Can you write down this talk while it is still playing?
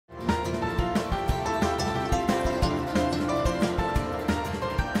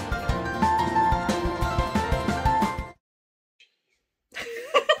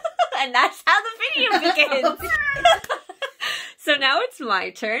and that's how the video begins. So now it's my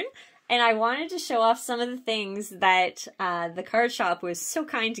turn, and I wanted to show off some of the things that the card shop was so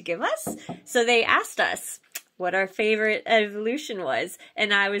kind to give us. So they asked us what our favorite evolution was,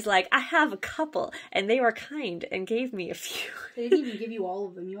 and I was like, I have a couple, and they were kind and gave me a few. They didn't even give you all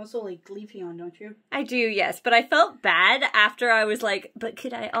of them. You also like Leafeon, don't you? I do, yes, but I felt bad after I was like, but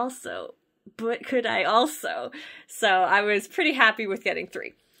could I also? So I was pretty happy with getting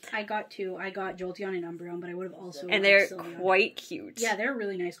 3. I got 2. I got Jolteon and Umbreon, but I would have also... And they're quite cute. Yeah, they're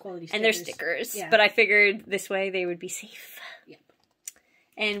really nice quality stickers. And they're stickers, yeah. But I figured this way they would be safe. Yep.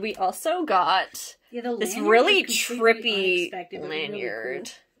 And we also got this really trippy lanyard. Really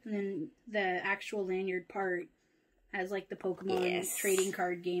cool. And then the actual lanyard part has like the Pokemon trading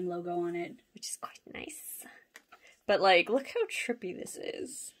card game logo on it. Which is quite nice. But like, look how trippy this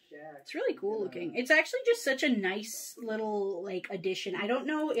is. It's really cool looking. It's actually just such a nice little like addition. I don't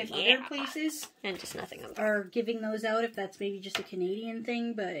know if other places and just nothing are giving those out, if that's maybe just a Canadian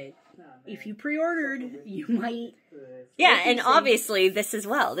thing, but if you pre-ordered, you might. Yeah, and obviously this as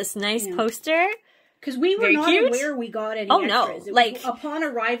well. This nice poster. Because we were not aware we got any extras. No, like upon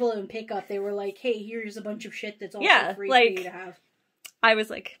arrival and pickup, they were like, "Hey, here's a bunch of shit that's also free for you to have." I was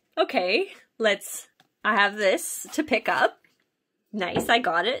like, "Okay, I have this to pick up. Nice, I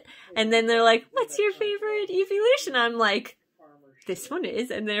got it." And then they're like, "What's your favorite evolution?" I'm like, "This one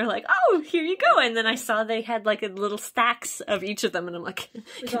is." And they're like, "Oh, here you go." And then I saw they had like a little stacks of each of them, and I'm like,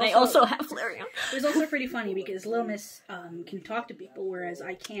 "Can I also have Flareon?" It was also pretty funny because Little Miss can talk to people, whereas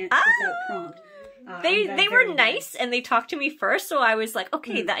I can't without prompt. They were nice, and they talked to me first, so I was like,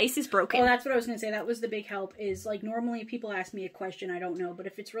 okay, the ice is broken. Oh, that's what I was going to say. That was the big help, is, like, normally people ask me a question I don't know, but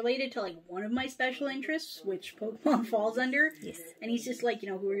if it's related to, like, one of my special interests, which Pokemon falls under, and he's just like, you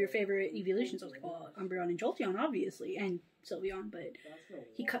know, who are your favorite evolutions? I was like, well, Umbreon and Jolteon, obviously, and Sylveon, but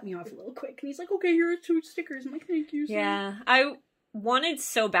he cut me off a little quick, and he's like, okay, here are 2 stickers. I'm like, thank you. Yeah, I wanted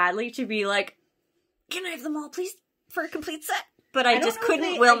so badly to be like, can I have them all, please, for a complete set? But I just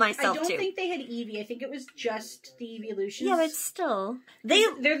couldn't will myself to. I don't think they had Eevee. I think it was just the evolutions. Yeah, but still.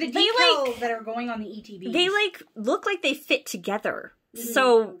 They're the decals that are going on the ETBs. They, like, look like they fit together.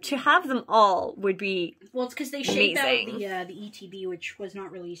 So, to have them all would be well, it's because they shaped out the ETB, which was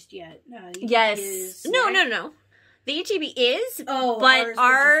not released yet. Yes. No. The ETB is, but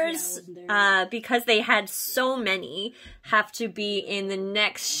ours because they had so many, have to be in the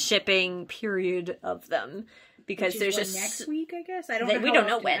next shipping period of them. Because there's just next week, I guess. I don't know. We don't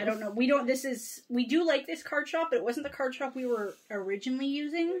know when. I don't know. We don't. We do like this card shop, but it wasn't the card shop we were originally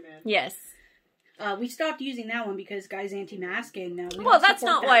using. Yes. We stopped using that one because guys anti-mask, and well, that's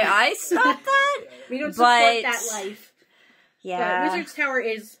not why I stopped that. We don't support that life. Yeah. But Wizard's Tower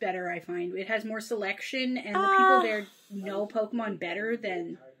is better, I find. It has more selection, and the people there know Pokemon better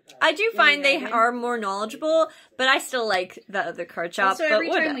than. I do find they are more knowledgeable, but I still like the other card shop. Also, every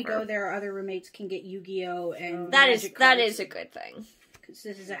time we go there, our other roommates can get Yu-Gi-Oh! And that is a good thing. Because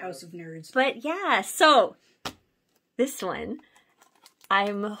this is a house of nerds. But yeah, so this one,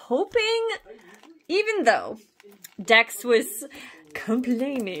 I'm hoping, even though Dex was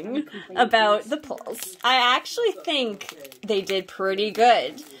complaining about the pulls, I actually think they did pretty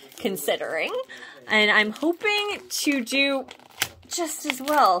good, considering. And I'm hoping to do just as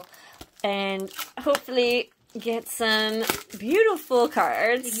well, and hopefully get some beautiful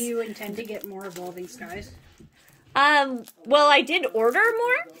cards. Do you intend to get more Evolving Skies? Well, I did order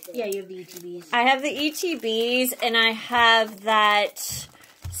more. Yeah, you have the ETBs. I have the ETBs, and I have that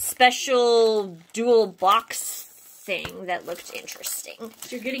special dual box thing that looked interesting.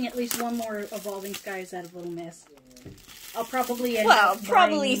 So you're getting at least one more Evolving Skies out of Little Miss. I'll probably end up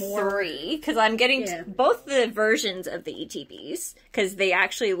probably more. 3, because I'm getting both the versions of the ETBs, because they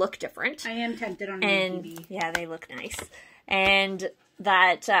actually look different. I am tempted on an ETB. Yeah, they look nice. And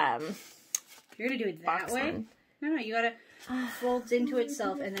that, you're gonna do it that way? No, you gotta folds into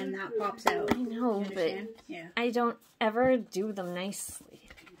itself, and then that pops out. I know, but I don't ever do them nicely.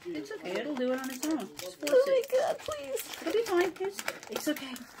 It's okay, it'll do it on its own. Just force my god, please. It'll be fine. It's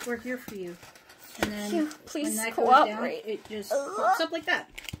okay. We're here for you. And then please when that cooperate. goes down, it just pops up like that.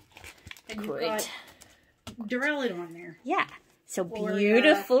 And you've got Duraludon there. Yeah. So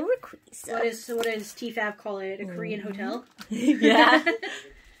beautiful Rayquaza. What does TFAB call it? A Korean hotel? Yeah.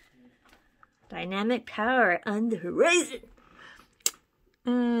 Dynamic power on the horizon.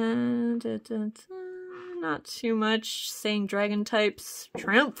 Not too much. Saying dragon types.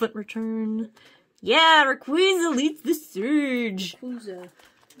 Triumphant return. Yeah, Rayquaza leads the surge.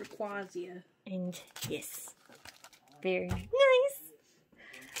 Rayquaza. And yes, very nice.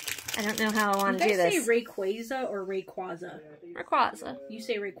 I don't know how I want to do this. You guys say Rayquaza or Rayquaza? Rayquaza. You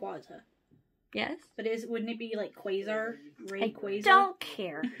say Rayquaza. Yes. But wouldn't it be like Quasar? Rayquaza? I don't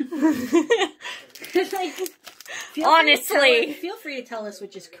care. Like, honestly. Feel free to tell us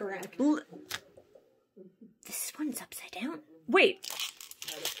which is correct. This one's upside down. Wait.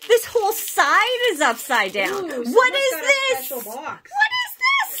 This whole side is upside down. Ooh, what is this? Special box. What is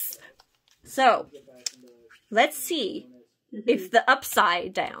this? So, let's see if the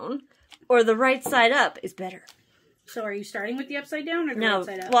upside down or the right side up is better. So are you starting with the upside down or the right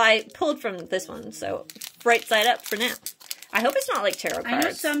side up? Well, I pulled from this one, so right side up for now. I hope it's not like tarot cards. I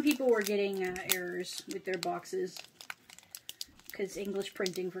know some people were getting errors with their boxes. Because English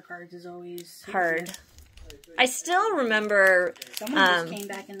printing for cards is always hard. I still remember... Someone just came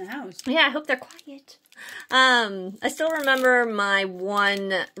back in the house. Yeah, I hope they're quiet. I still remember my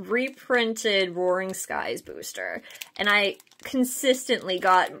one reprinted Roaring Skies booster. And I consistently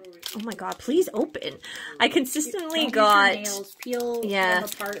got... Oh my god, please open. I consistently got... Nails. Peel yeah, them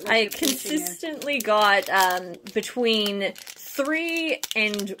apart like I consistently got between 3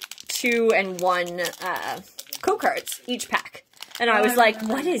 and 2 and 1 code cards each pack. And I was like,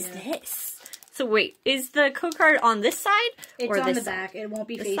 what is this? So wait, is the code card on this side or it's on this the back. It won't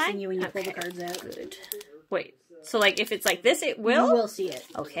be this facing side? you when you pull Okay. the cards out. Good. Wait, so like if it's like this, it will? You will see it.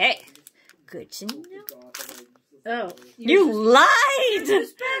 Okay. Good to know. Oh. You lied!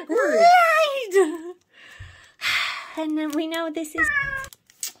 Lied! And then we know this is...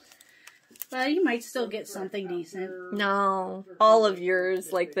 Well, you might still get something decent. No. All of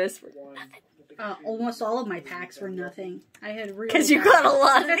yours like this were nothing. Almost all of my packs were nothing. I had real Because you got a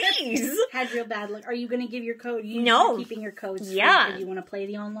lot of these. Had real bad luck. Are you going to give your code? No. Keeping your codes. Yeah. Free, you want to play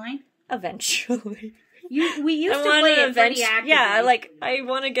the online? Eventually. We used to play it pretty actively. Yeah, I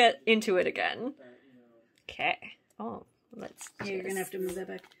want to get into it again. Okay. Oh, let's. You're gonna have to move that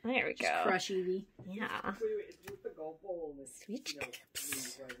back. There we Just go. crush Eevee. Yeah. Switch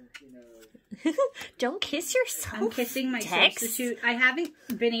clips. Don't kiss yourself. I'm kissing my Dex. substitute. I haven't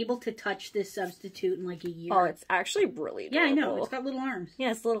been able to touch this substitute in like a year. Oh, it's actually really adorable. yeah, I know. It's got little arms.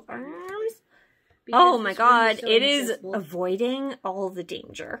 Yeah, it's little arms. Because Oh my it's god, really so it is accessible. avoiding all the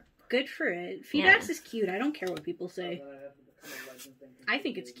danger. Good for it. Feedbacks is cute. I don't care what people say. I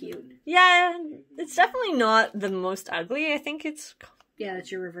think it's cute. Yeah, it's definitely not the most ugly. I think it's... Yeah,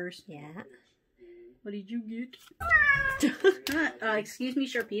 that's your reverse. Yeah. What did you get? Excuse me,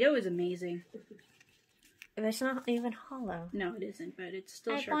 Sharpedo is amazing. It's not even hollow. No, it isn't, but it's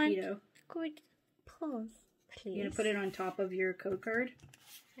still I Sharpedo. want good pose, please. You gonna put it on top of your code card?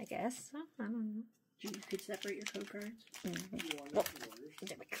 I guess so. I don't know. You could separate your code cards. Well,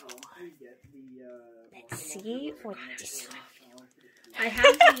 there we go. Let's see what this I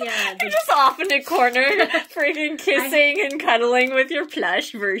have the You're just off in a corner, freaking kissing and cuddling with your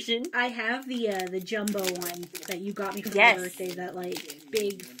plush version. I have the jumbo one that you got me for Yes. my birthday. That like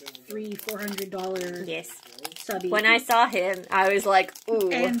big $300-$400 Yes. subby. When I saw him, I was like, ooh.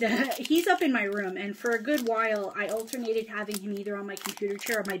 And he's up in my room, and for a good while, I alternated having him either on my computer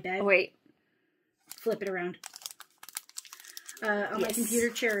chair or my bed. Wait. Flip it around. On my computer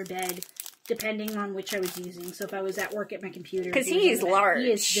chair or bed, depending on which I was using. So if I was at work at my computer... Because he's large.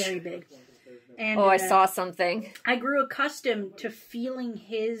 He is very big. And, I saw something. I grew accustomed to feeling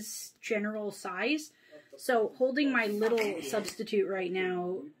his general size. So holding my little substitute right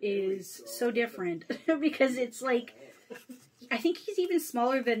now is so different. Because it's like... I think he's even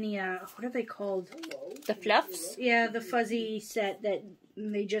smaller than the... what are they called? The fluffs? Yeah, the fuzzy set that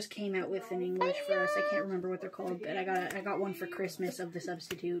they just came out with in English for us. I can't remember what they're called, but I got one for Christmas of the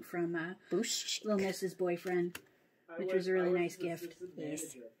substitute from Boosh. Little Miss's boyfriend, which was a really nice gift.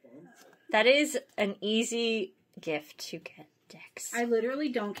 Yes. That is an easy gift to get, Dex. I literally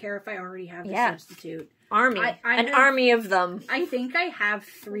don't care if I already have the substitute. Army. An army of them. I think I have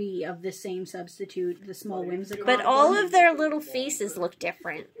 3 of the same substitute, the small whimsical. But all of their little faces look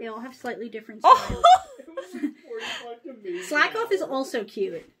different. They all have slightly different styles. Oh! Slack Off is also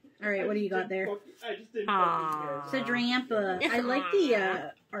cute. Alright, what do you got there? Aww. It's a Drampa. I like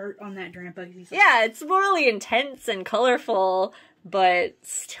the art on that Drampa. Yeah, it's really intense and colorful, but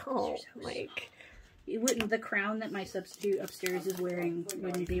still, like... It wouldn't, the crown that my substitute upstairs is wearing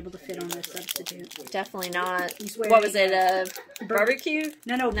wouldn't be able to fit on this substitute. Definitely not. He's wearing What was it, barbecue?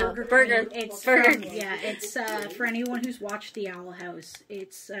 No, burger. It's burger. It's for anyone who's watched The Owl House.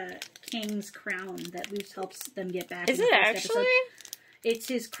 It's King's crown that Luce helps them get back. Is in the it first actually? episode. It's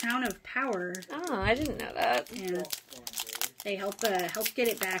his crown of power. Oh, I didn't know that. Yeah. They help get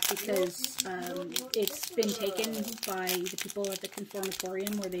it back because it's been taken by the people at the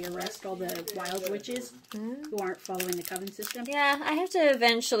Conformatorium where they arrest all the wild witches who aren't following the coven system. Yeah, I have to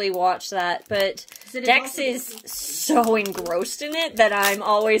eventually watch that, but Dex is so engrossed in it that I'm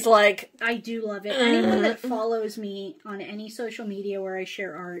always like... I do love it. Anyone that follows me on any social media where I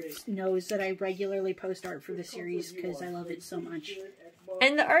share art knows that I regularly post art for the series because I love it so much.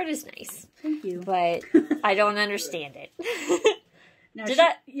 And the art is nice. Thank you. But I don't understand it. Now,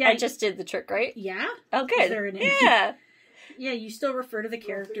 I just did the trick, right? Yeah? Oh, good. Yeah. Yeah, you still refer to the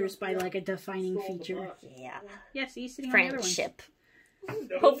characters by, like, a defining feature. Yeah. Yeah, see, sitting on the other one. Friendship.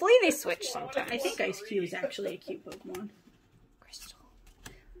 Hopefully they switch sometime. I think Ice Cube is actually a cute Pokemon. Crystal.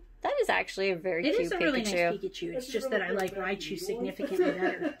 That is actually a very cute Pikachu. It is a really nice Pikachu. It's just that I like Raichu significantly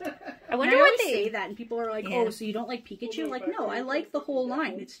better. I wonder what they say that, and people are like, "Oh, so you don't like Pikachu?" Like, no, I like the whole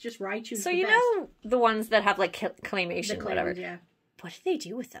line. It's just Raichu. So you know the ones that have like claymation, whatever. Yeah. What do they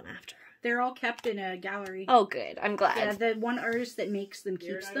do with them after? They're all kept in a gallery. Oh, good. I'm glad. Yeah, the one artist that makes them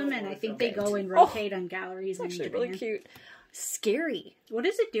keeps them, and I think they go and rotate on galleries. It's actually really cute. Scary. What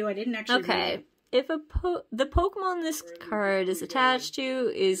does it do? I didn't actually. Okay. Read it. If the Pokemon this card is attached to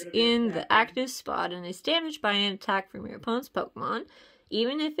is in the active spot and is damaged by an attack from your opponent's Pokemon,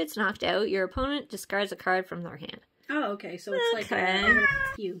 even if it's knocked out, your opponent discards a card from their hand. Oh, okay. So it's like a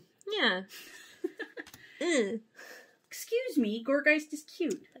you. Yeah. Excuse me, Gorgeist is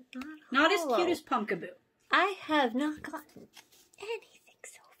cute. Not as cute as Pumpkaboo. I have not gotten anything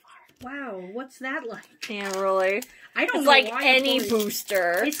so far. Wow, what's that like? Yeah, really. I don't it's know like why any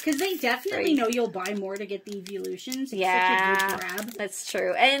booster. It's because they definitely know you'll buy more to get the evolutions. It's yeah, such a good grab. That's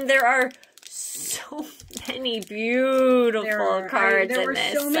true. And there are so many beautiful cards in this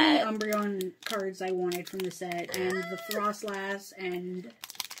set. There were so many Umbreon cards I wanted from the set, and the Frostlass, and I'm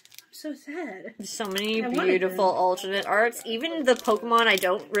so sad. So many beautiful alternate arts. Even the Pokemon I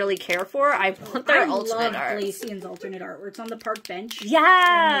don't really care for, I want their alternate art. I love Glaceon's alternate art, where it's on the park bench.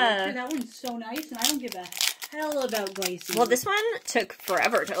 Yeah! That one's so nice, and I don't give a hell about Glaceon. Well, this one took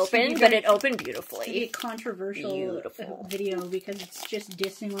forever to open, but it opened beautifully. It's a controversial video because it's just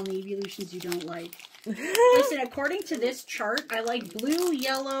dissing on the evolutions you don't like. Listen, according to this chart, I like blue,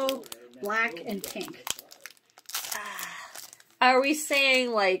 yellow, black, and pink. Are we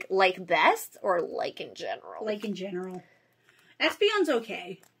saying like best or like in general? Like in general. Espeon's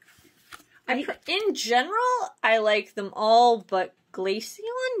okay. In general, I like them all, but Glaceon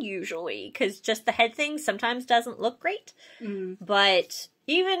usually, because just the head thing sometimes doesn't look great. But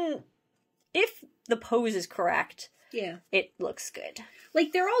even if the pose is correct, it looks good.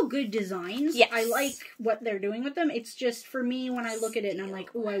 Like, they're all good designs. Yes. I like what they're doing with them. It's just, for me, when I look at it and I'm like,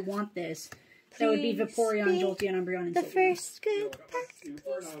 oh, I want this. That would be Vaporeon, Jolteon, Umbreon, and the Sylveon. First good pass,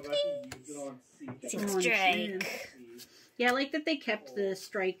 please. Strike. Yeah, I like that they kept the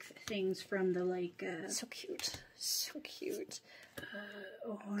strike things from the, like, so cute. So cute.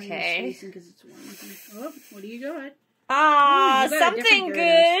 Okay. Because it's one. Oh, what do you got? Ah, something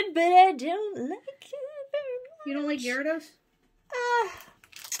good, but I don't like it very much. You don't like Gyarados?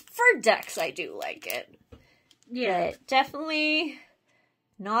 For Dex, I do like it. Yeah. But definitely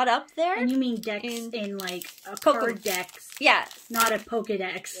not up there. And you mean Dex in like, a card Dex. Yeah. Not a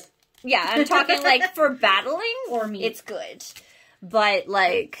Pokedex. Yeah, I'm talking like for battling, or me. It's good. But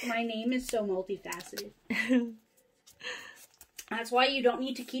like... My name is so multifaceted. That's why you don't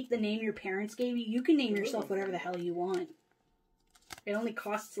need to keep the name your parents gave you. You can name yourself whatever the hell you want. It only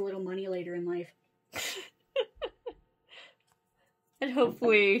costs a little money later in life. And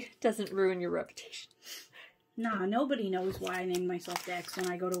hopefully doesn't ruin your reputation. Nah, nobody knows why I named myself Dex when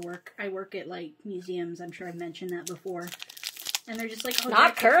I go to work. I work at, like, museums. I'm sure I've mentioned that before. And they're just like, oh,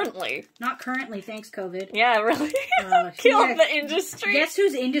 not currently. Not currently, thanks, COVID. Yeah, really. Killed the industry. Guess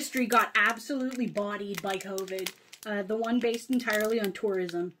whose industry got absolutely bodied by COVID? The one based entirely on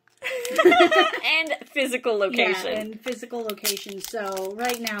tourism. And physical location. Yeah, and physical location. So,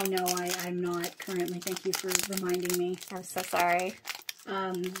 right now, no, I'm not currently. Thank you for reminding me. I'm so sorry.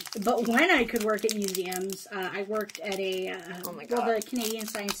 But when I could work at museums, I worked at a, the Canadian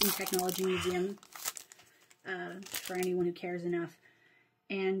Science and Technology Museum, for anyone who cares enough.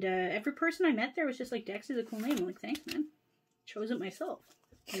 And every person I met there was just like, Dex is a cool name. I'm like, thanks, man. Chose it myself.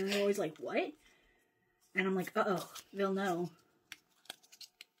 And they're always like, what? And I'm like, uh-oh, they'll know.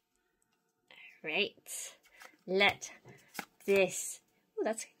 Right. Let this... Oh,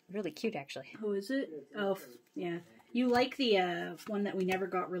 that's really cute, actually. Who is it? Oh, yeah. You like the one that we never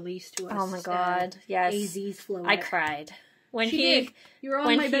got released to us. Oh my god, yes. AZ's Floette. I cried. When she did. You were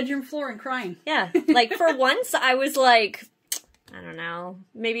on my bedroom floor and crying. Yeah. Like, for once, I was like, I don't know,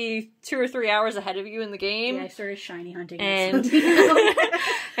 maybe 2 or 3 hours ahead of you in the game. Yeah, I started shiny hunting. And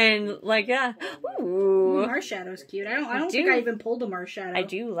and like ooh, Marshadow's cute. I don't think I even pulled a Marshadow. I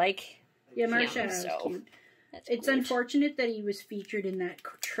do like. Yeah, Marshadow's cute. It's unfortunate that he was featured in that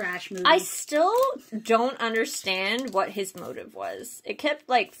trash movie. I still don't understand what his motive was. It kept,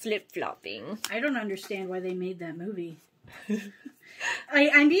 like, flip-flopping. I don't understand why they made that movie.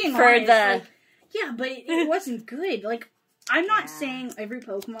 I'm being honest. Yeah, but it wasn't good. Like, I'm not saying every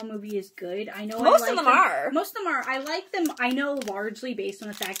Pokemon movie is good. I know most of them are. Most of them are. I like them, I know, largely based on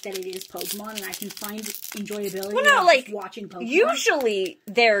the fact that it is Pokemon, and I can find enjoyability in watching Pokemon. Usually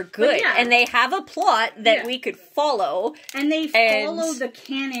they're good, and they have a plot that we could follow. And they follow the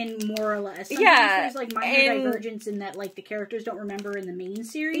canon, more or less. Sometimes there's, like, minor divergence in that, like, the characters don't remember in the main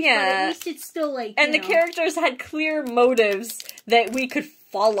series, but at least it's still, like, and the characters had clear motives that we could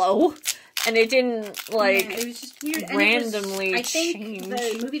follow. And it didn't, like, it was just weird. randomly I think change.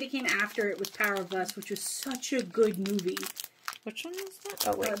 the movie that came after it was Power of Us, which was such a good movie. Which one was that?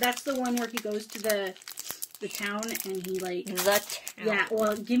 Oh, wait. That's the one where he goes to the town and he, like... The town. Yeah,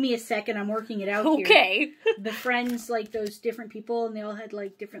 well, give me a second. I'm working it out here. Okay. The friends, like, those different people, and they all had,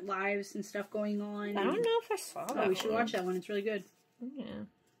 like, different lives and stuff going on. I don't know if I saw that we should watch that one. It's really good. Yeah.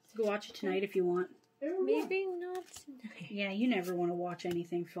 Go watch it tonight if you want. Maybe not tonight. Yeah, you never want to watch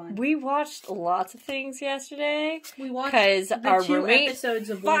anything fun. We watched lots of things yesterday. We watched because our roommate episodes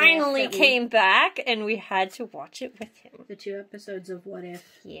of finally came back, and we had to watch it with him. The 2 episodes of What If.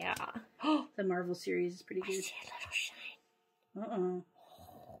 Yeah. The Marvel series is pretty good. I see a little shine. Uh-oh.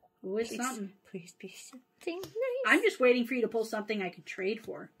 Oh, it's something. Please be something nice. I'm just waiting for you to pull something I could trade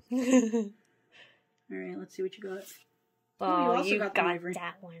for. Alright, let's see what you got. Oh, you got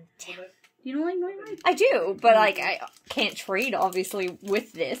that one too. You don't like Noivern? I do, but like I can't trade obviously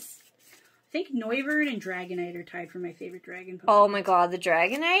with this. I think Noivern and Dragonite are tied for my favorite dragon Pokemon. Oh my god, the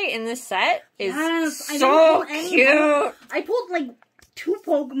Dragonite in this set is so cute. I pulled like 2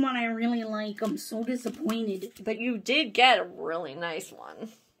 Pokemon I really like. I'm so disappointed. But you did get a really nice one.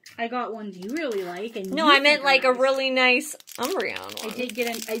 I got ones you really like, and no, I meant like a really nice Umbreon one. I did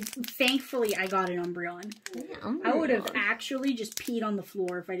get thankfully, I got an Umbreon. Yeah, Umbreon. I would have actually just peed on the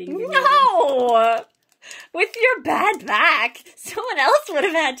floor if I didn't get No! With your bad back, someone else would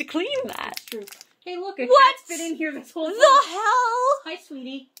have had to clean that. That's true. Hey, look, a cat's been in here this whole time. The hell? Hi,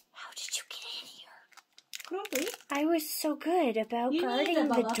 sweetie. How did you get in here? Come on, please. I was so good about guarding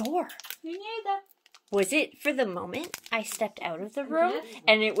the door. You need that. Was it for the moment I stepped out of the room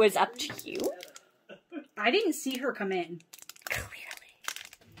and it was up to you? I didn't see her come in. Clearly.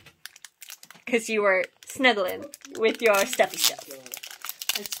 Because you were snuggling with your stuffy stuff.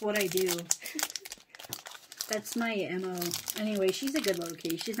 That's what I do. That's my MO. Anyway, she's a good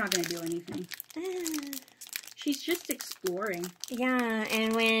low-key. She's not going to do anything. She's just exploring. Yeah,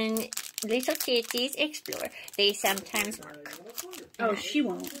 and when little kitties explore, they sometimes mark. Oh, she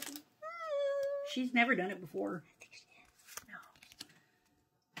won't. She's never done it before.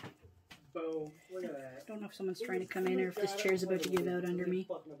 No. I don't know if someone's trying to come in or if this chair's about to give out under me.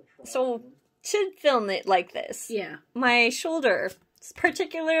 So, to film it like this, yeah, my shoulder,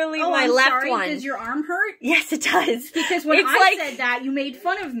 particularly my left one. Does your arm hurt? Yes, it does. Because when I said that, you made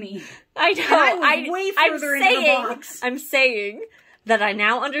fun of me. I know. And I was way further into the box. I'm saying that I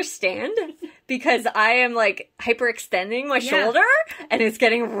now understand because I am like hyperextending my shoulder and it's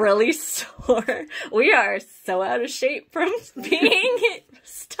getting really sore. We are so out of shape from being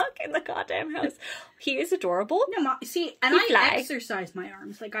stuck in the goddamn house. He is adorable. No, see, and I exercise my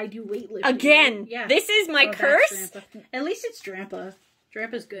arms. Like I do weightlifting. Again, this is my curse. At least it's Drampa.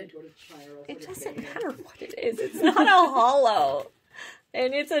 Drampa's good. It doesn't matter what it is. It's not a hollow.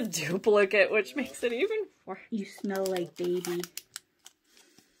 And it's a duplicate, which makes it even worse. You smell like baby.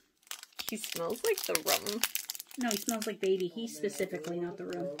 He smells like the rum. No, he smells like baby. He specifically, not the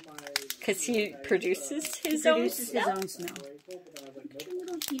rum. Because he produces his own smell? Look at your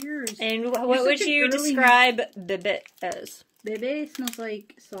little ears. And what would you describe Bebe as? Bebe smells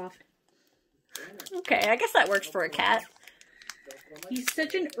like soft. Okay, I guess that works for a cat. He's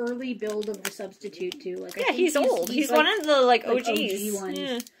such an early build of the substitute, too. Like, yeah, he's old. He's like, one of the, like OGs. OG ones.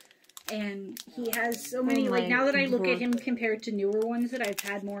 Yeah. And he has so many, like, now that I look at him compared to newer ones that I've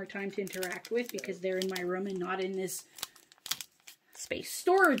had more time to interact with because they're in my room and not in this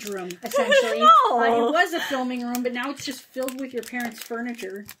storage room, essentially. No. It was a filming room, but now it's just filled with your parents'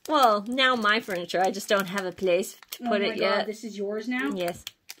 furniture. Well, now my furniture. I just don't have a place to put it yet. This is yours now? Yes.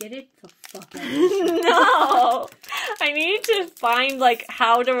 Get it the fuck out of here. No! I need to find, like,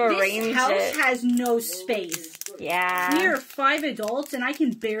 how to arrange it. This house has no space. Yeah. We are 5 adults, and I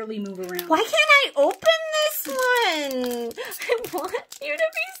can barely move around. Why can't I open this this one. I want you to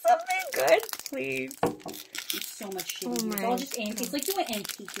be something good, please. There's so much shit in here. It's all just antique. It's like you went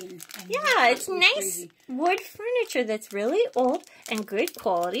antiquing. Yeah, it's nice wood furniture that's really old and good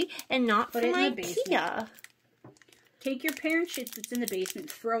quality and not from IKEA. Take your parents' shit that's in the basement,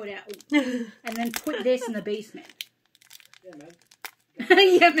 throw it out, and then put this in the basement. Yeah, man.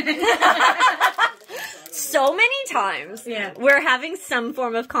 Yeah, man. So many times we're having some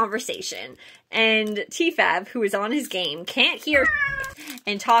form of conversation, and T-Fab, who is on his game, can't hear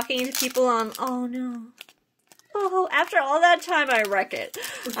and talking to people on, oh no. Oh, after all that time, I wreck it.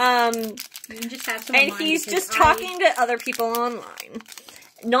 You just have some and he's just talking to other people online.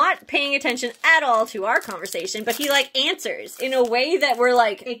 Not paying attention at all to our conversation, but he, like, answers in a way that we're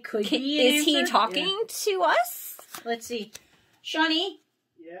like, it could be is he talking to us? Let's see. Shawnee?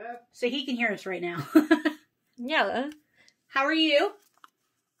 Yeah? So he can hear us right now. Yeah. How are you?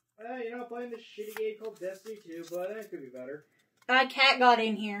 You know, playing this shitty game called Destiny 2, but it could be better. A cat got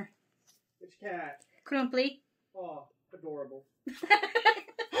in here. Which cat? Crumply. Oh, adorable.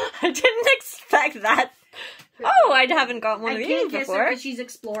 I didn't expect that. Oh, I haven't got one of these before. Her she's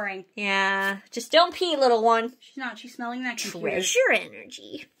exploring. Yeah. Just don't pee, little one. She's not. She's smelling that computer. Treasure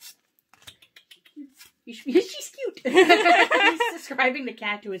energy. She's cute. He's describing the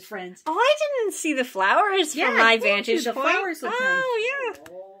cat to his friends. Oh, I didn't see the flowers from my vantage point. The flowers look nice. Oh, yeah.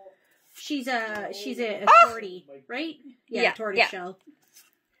 She's a tortie, right? Yeah, tortoise shell.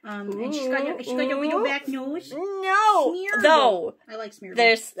 And she's got a little back nose. No, Smearable. Though I like Smearable.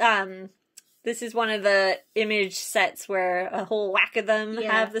 There's this is one of the image sets where a whole whack of them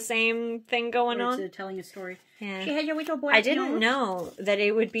have the same thing going on. It's telling a story. Yeah. She had a little boy. I didn't know that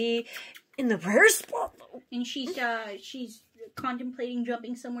it would be in the rare spot though. And she's contemplating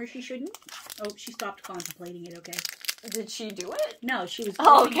jumping somewhere she shouldn't. Oh, she stopped contemplating it. Okay. Did she do it? No, she was.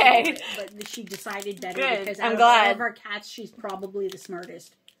 Okay. It, but she decided better because I'm out glad. of all of our cats, she's probably the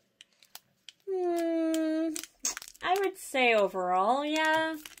smartest. I would say overall,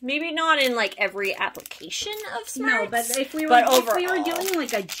 yeah. Maybe not in like every application of smarts. No, but if we were doing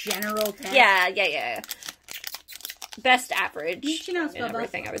like a general test. Yeah. Best average she knows in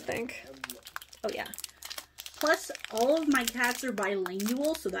everything, I would think. Oh yeah. Plus, all of my cats are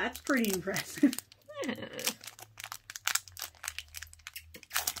bilingual, so that's pretty impressive. Yeah.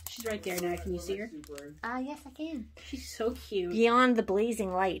 She's right there now. Can you see her? Yes, I can. She's so cute. Beyond the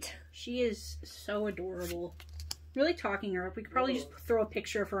blazing light. She is so adorable. Really talking her up. We could probably just throw a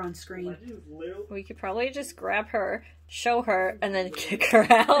picture of her on screen. We could probably just grab her, show her, and then kick her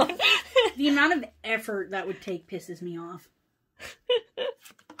out. The amount of effort that would take pisses me off.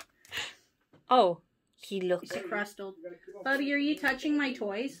 Oh, he looks crustled. Bubby, are you touching my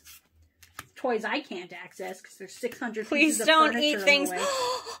toys? Toys I can't access because there's 600 pieces of furniture. Please don't eat things.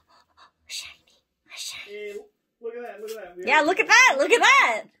 Shiny. Hey, look at that. Yeah, look at that. Look at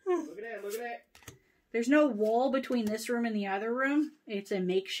that. Look at that. There's no wall between this room and the other room. It's a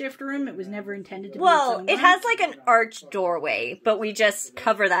makeshift room. It was never intended to be Well, its own it room. has like an arched doorway, but we just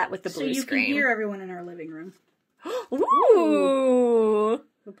cover that with the blue screen. So you screen. can hear everyone in our living room. Ooh.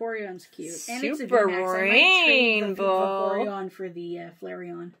 Vaporeon's cute. And Super it's a VMAX. I might trade the rainbow. Vaporeon for the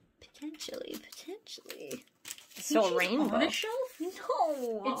Flareon. Potentially. She's So rainbow. on a shelf?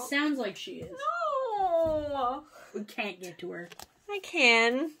 No. It sounds like she is. No. We can't get to her. I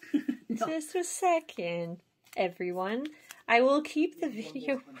can. No. Just a second, everyone. I will keep the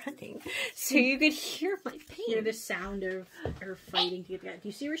video running so you could hear my pain. Hear the sound of her fighting to get the guy. Do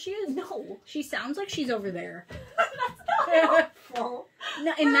you see where she is? No. She sounds like she's over there. That's not helpful.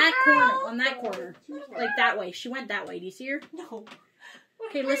 No, in that corner. On that corner. Like that way. She went that way. Do you see her? No.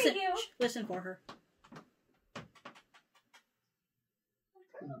 Okay, listen. Listen for her.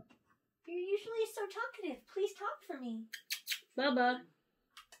 You're usually so talkative. Please talk for me. Bubba.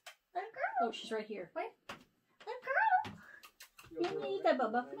 Let go. Oh, she's right here. Where? Let go. You need that,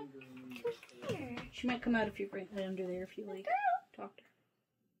 Bubba. Come here. She might come out if you're right under there if you like. Talk to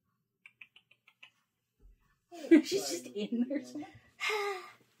her. She's just in there.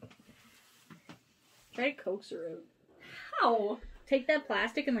 Try to coax her out. How? Take that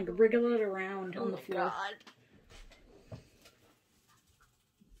plastic and like wriggle it around on the floor. God.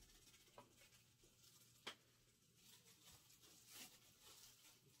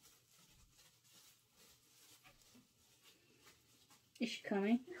 Is she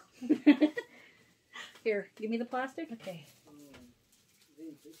coming? Here, give me the plastic. Okay.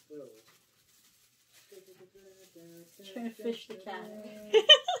 Trying to fish the cat.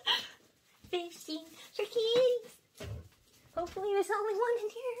 Fishing for kitties. Hopefully there's only one in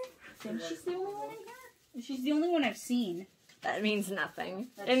here. Think she's the only one in here? She's the only one I've seen. That means nothing.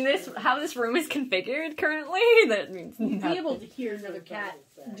 That's In this, true. how this room is configured currently, that means You'd nothing. be able to hear another cat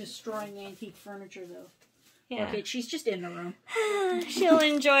destroying antique furniture, though. Yeah. Okay, she's just in the room. She'll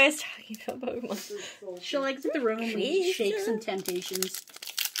enjoy us talking about Pokemon. She'll exit the room and Please. shake some temptations.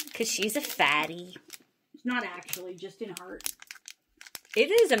 Because she's a fatty. Not actually, just in heart.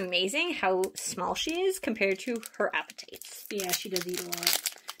 It is amazing how small she is compared to her appetites. Yeah, she does eat a lot.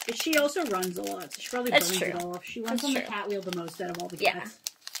 But she also runs a lot, so she probably That's burns true. it all off. She runs That's on the true. cat wheel the most out of all the Yeah. cats.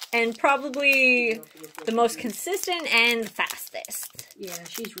 And probably the most consistent and fastest. Yeah,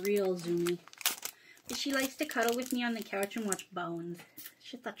 she's real zoomy. But she likes to cuddle with me on the couch and watch Bones.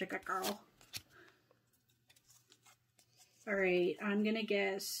 She's such a good girl. Alright, I'm gonna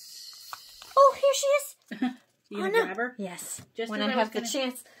guess... Oh, here she is! You gonna no. grab her? Yes. Just when as I I was have the gonna-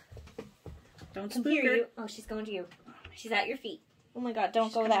 chance. Don't Come spook here, her. you. Oh, she's going to you. She's at your feet. Oh my god, don't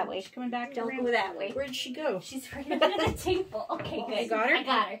She's go coming- that way. She's coming back. Don't around. go that way. Where'd she go? She's right under the table. Okay, good. You got her? I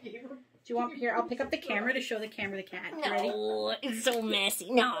got her. Do you want... Here, I'll pick up the camera to show the camera the cat. You ready? No, it's so messy.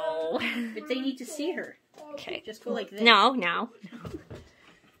 No. But they need to see her. Okay. Just go like this. No, no.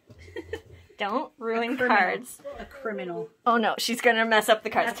 Don't ruin criminal. cards. A criminal. Oh no, she's gonna mess up the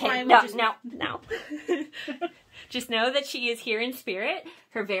cards. That's why Okay, I no, would just- no. Just know that she is here in spirit.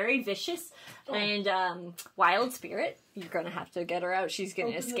 Her very vicious and wild spirit. You're gonna have to get her out. She's gonna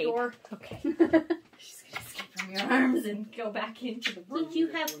Open the escape. door. Okay. She's gonna escape from your arms and go back into the room. Did you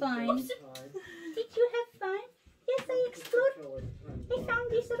have fun? Did you have fun? Yes, I explored. I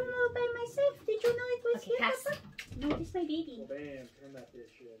found this room all by myself. Did you know it was Okay, here, pass. Papa? No, it's my baby. Bam, turn that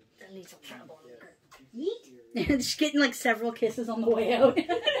bitch in. A little trouble. She's getting like several kisses on the way out.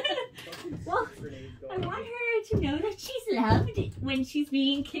 Well, I want her to know that she's loved when she's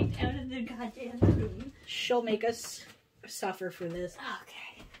being kicked out of the goddamn room. She'll make us suffer for this.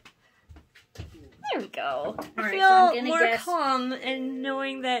 Okay. There we go. I Alright, feel so I'm gonna more guess- calm and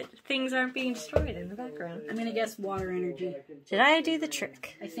knowing that things aren't being destroyed in the background. I'm gonna guess water energy. Did I do the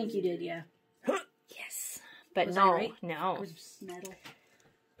trick? I think you did, yeah. Yes. But Was no, I right? no. It was metal.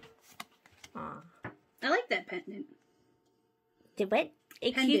 Aw. I like that pendant. Did what?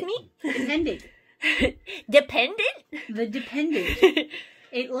 Excuse Pendant. me? Dependent. Dependent? The dependent.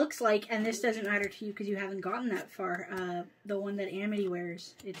 It looks like, and this doesn't matter to you because you haven't gotten that far, the one that Amity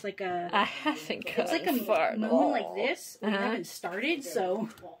wears. It's like a... I haven't gotten It's like a far at moon all. like this. We Uh-huh. haven't started, so...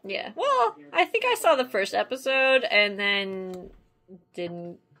 Yeah. Well, I think I saw the first episode and then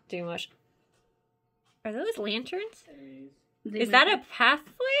didn't do much. Are those lanterns? Is that a pathway,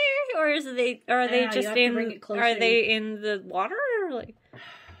 or are they you just have to bring it closer. Are they in the water? Or like,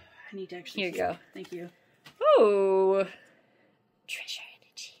 I need to actually... here you see. go. Thank you. Oh, treasure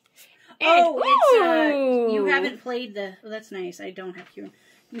energy. Oh, And- it's, you ooh. haven't played the... Oh, that's nice. I don't have to.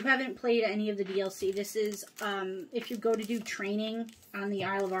 You haven't played any of the DLC. This is, if you go to do training on the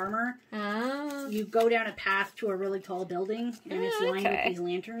Isle of Armor, Ah. you go down a path to a really tall building, and it's lined Okay. with these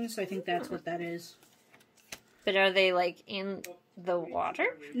lanterns, so I think that's what that is. But are they like in the water?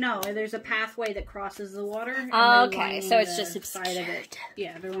 No, there's a pathway that crosses the water. And Oh, they're okay, lining so it's the just side of it. obscured.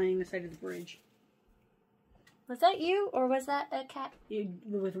 Yeah, they're lining the side of the bridge. Was that you, or was that a cat?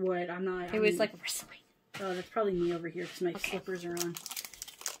 With wood, I'm not... It was like whistling. Oh, that's probably me over here, because my Okay. slippers are on.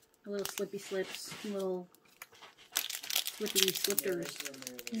 A little slippy slips. Little slippity slippers.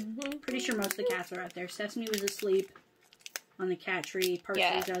 Pretty sure most of the cats are out there. Sesame was asleep on the cat tree.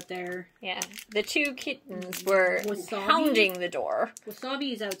 Parsley's out there. Yeah, the two kittens were Wasabi? pounding the door.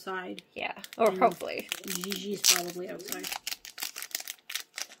 Wasabi is outside. Yeah, or Mm. hopefully. Gigi's probably outside.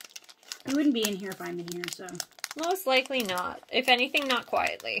 He wouldn't be in here if I'm in here, so... Most likely not. If anything, not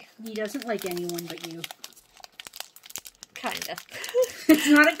quietly. He doesn't like anyone but you. Kinda. It's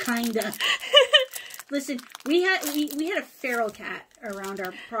not a kinda. Listen, we had a feral cat around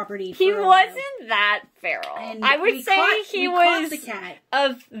our property. He for a while. wasn't that feral. And I would we say caught- he we caught was the cat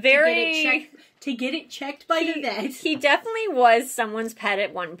a very... to get it checked by the vet. He definitely was someone's pet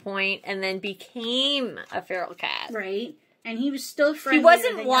at one point and then became a feral cat. Right, and he was still He friendlier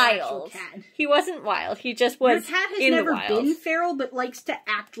wasn't than your actual wild. cat. He wasn't wild. He just was Your cat has in never the wild. been feral, but likes to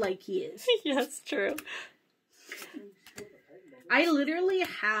act like he is. Yes, true. I literally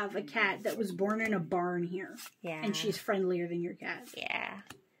have a cat that was born in a barn here, Yeah. and she's friendlier than your cat. Yeah.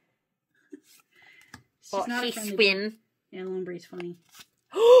 She's Well, not a he friendly swim. Yeah, Lombre's funny.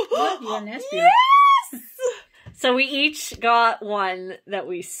 Oh, you got an S yes! So we each got one that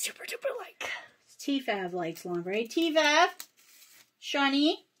we super duper like. T-Fav likes Lombre. T-Fav,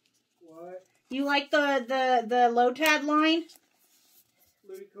 Shawnee, What? you like the Lotad line?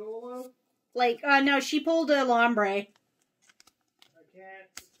 Ludicolo? Like, no, she pulled a Lombre. I can't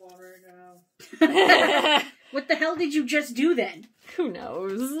spawn right now. What the hell did you just do then? Who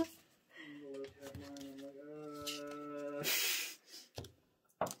knows?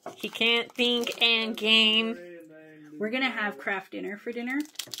 He can't think and game. We're gonna have craft dinner for dinner,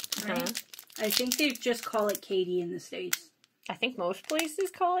 right? I think they just call it Katie in the States. I think most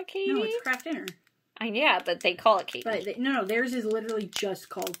places call it Katie. No, it's craft dinner. Yeah, but they call it Katie. But no, theirs is literally just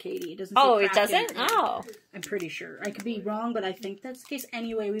called Katie. It doesn't. Say It craft doesn't? dinner. Oh. I'm pretty sure. I could be wrong, but I think that's the case.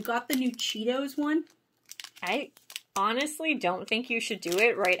 Anyway, we've got the new Cheetos one. I honestly don't think you should do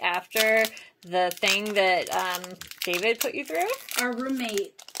it right after the thing that David put you through. Our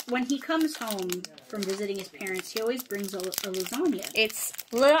roommate, when he comes home from visiting his parents, he always brings a lasagna. It's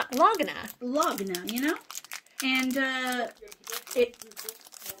Lagna. Lagna, you know? And,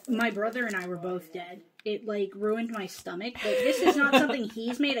 my brother and I were both dead. It, like, ruined my stomach. But this is not something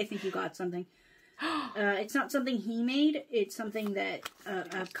he's made. I think you got something. It's not something he made. It's something that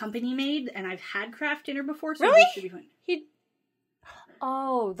a company made. And I've had craft dinner before, so really? this should be fun.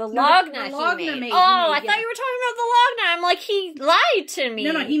 The Lagna he made. I thought you were talking about the Lagna. I'm like, he lied to me.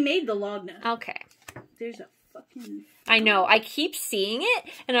 No, he made the Lagna. Okay. There's a fucking... I know. I keep seeing it,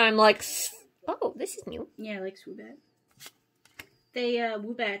 and I'm like, oh, this is new. Yeah, I like Swoobat. They,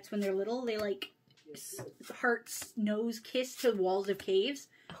 Woobats, when they're little, they, like, heart's nose kiss to walls of caves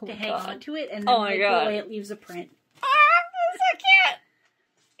to hang on to it, and then when they pull away, it leaves a print. Ah, that's so cute!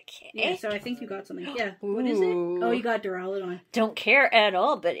 Okay. Yeah, so I think you got something. Yeah. What is it? Oh, you got Duraludon. Don't care at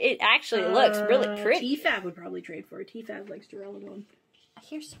all, but it actually looks really pretty. T-Fab would probably trade for it. T-Fab likes Duraludon.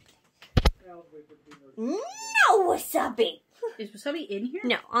 Here's something. No wasabi! Is wasabi in here?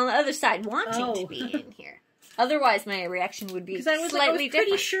 No, on the other side, wanting to be in here. Otherwise, my reaction would be slightly different. I was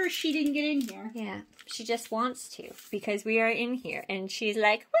pretty sure she didn't get in here. Yeah, she just wants to, because we are in here. And she's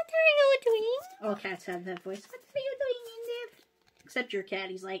like, what are you doing? All cats have that voice. What are you doing in there? Except your cat,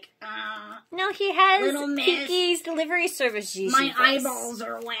 he's like, no, he has little miss, Kiki's delivery service, Gigi. My eyeballs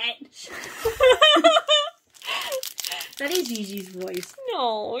are wet. That is Gigi's voice.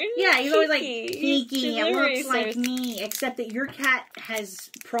 No, yeah, he's always like, Kiki, it looks like me. Except that your cat has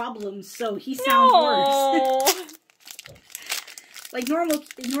problems, so he sounds worse. Like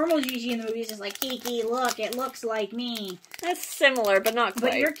normal Gigi in the movie is just like, Kiki, look, it looks like me. That's similar, but not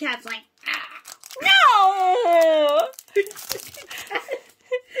quite. But your cat's like, no!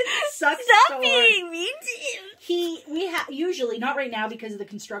 Sucks Stop so being hard. mean to him. We have usually, not right now because of the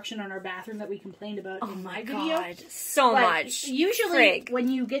construction on our bathroom that we complained about in my video. God, so much. Usually when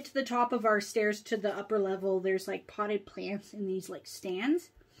you get to the top of our stairs to the upper level, there's like potted plants in these like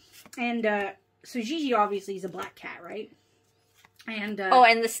stands. And so Gigi obviously is a black cat, right? And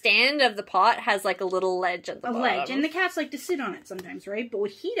and the stand of the pot has like a little ledge at the bottom. Ledge, and the cats like to sit on it sometimes, right? But what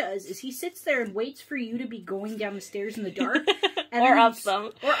he does is he sits there and waits for you to be going down the stairs in the dark, and or up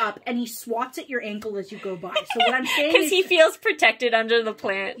them, and he swats at your ankle as you go by. So what I'm saying is, because he feels protected under the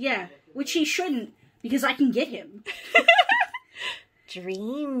plant. Yeah, which he shouldn't, because I can get him.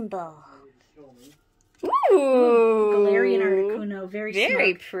 Dreamball. Ooh, Galarian Articuno, very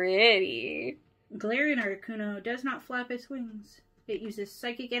smart. Pretty. Galarian Articuno does not flap its wings. It uses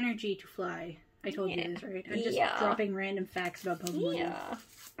psychic energy to fly. I told you this, right? I'm just dropping random facts about Pokemon. Yeah.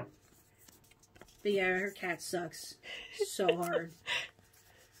 But yeah, her cat sucks so hard.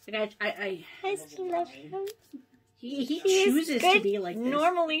 Like I love him. He chooses to be like this.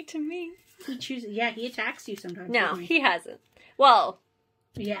 Normally to me. He chooses. Yeah, he attacks you sometimes. No, he hasn't. Well.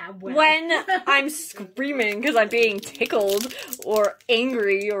 Yeah, when I'm screaming because I'm being tickled or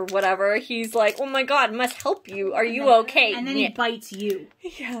angry or whatever, he's like, oh my god, must help you. Are you okay? And then he bites you.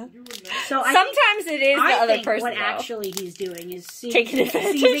 Yeah. So sometimes it is the other person, what actually he's doing is taking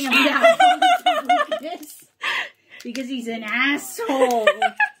advantage. Seizing him down because he's an asshole.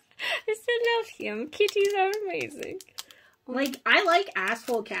 I still love him. Kitties are amazing. Like, I like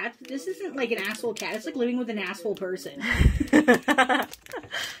asshole cats. This isn't like an asshole cat. It's like living with an asshole person.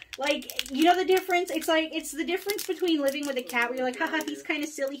 Like, you know the difference? It's like, it's the difference between living with a cat where you're like, haha, he's kind of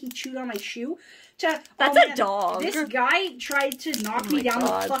silly, he chewed on my shoe. To, that's a dog. This guy tried to knock me down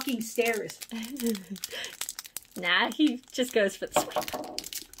the fucking stairs. Nah, he just goes for the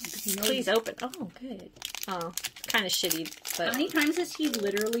sweep. Please open. Oh, good. Oh, kind of shitty, but... How many times has he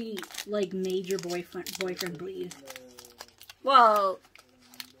literally, like, made your boyfriend bleed? Well,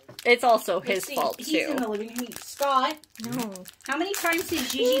 it's also his fault, too. He's in the living room. Scott! No. How many times did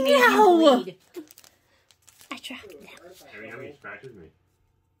Gigi make you bleed? I dropped him. Every time he scratches me.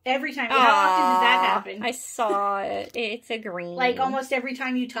 Every time. How often does that happen? I saw it. It's a green. Like, almost every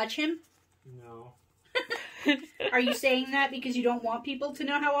time you touch him? No. Are you saying that because you don't want people to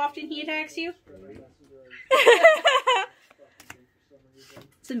know how often he attacks you?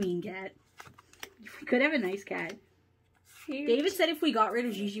 It's a mean cat. could have a nice cat. David said if we got rid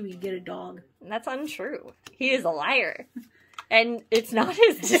of Gigi, we'd get a dog. That's untrue. He is a liar. And it's not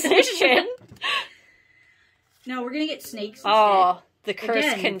his decision. No, we're gonna get snakes instead. Oh, the curse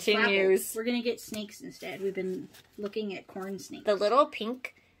Again, continues. Flapple. We're gonna get snakes instead. We've been looking at corn snakes. The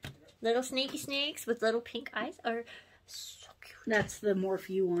little snaky snakes with little pink eyes are so cute. That's the Morph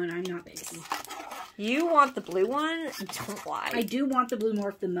U one. I'm not picky. You want the blue one? Don't lie. I do want the blue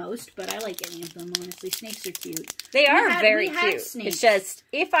Morph the most, but I like any of them, honestly. Snakes are cute. They are very we had cute. snakes. It's just,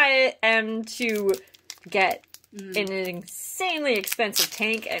 if I am to get an insanely expensive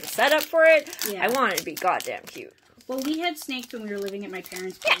tank and setup for it, Yeah. I want it to be goddamn cute. Well, we had snakes when we were living at my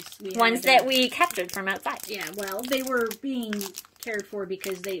parents' place. We Ones had, that we captured from outside. Yeah, well, they were being cared for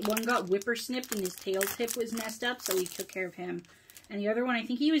because one got whippersnipped and his tail tip was messed up, so we took care of him. And the other one, I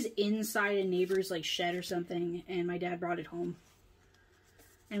think he was inside a neighbor's like shed or something, and my dad brought it home.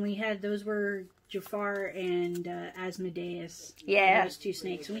 And we had, those were Jafar and Asmodeus. Yeah. Those two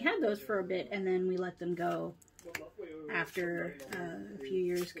snakes. And we had those for a bit, and then we let them go after a few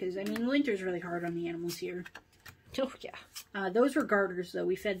years, because, I mean, winter's really hard on the animals here. Oh, yeah. Those were garters, though.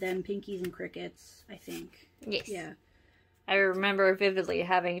 We fed them pinkies and crickets, I think. Yes. Yeah. I remember vividly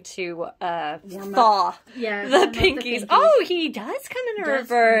having to Warm thaw up. Yeah, the warm up pinkies. Oh, he does come in Does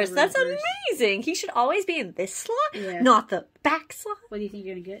reverse. come in That's reverse. amazing. He should always be in this slot, Yeah. not the back slot. What do you think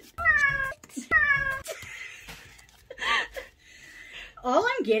you're gonna get? All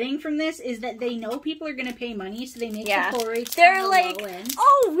I'm getting from this is that they know people are gonna pay money, so they make the pull rates They're on the like, low end.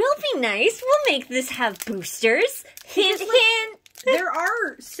 oh, we'll be nice. We'll make this have boosters. Hint, Because, like, hint. There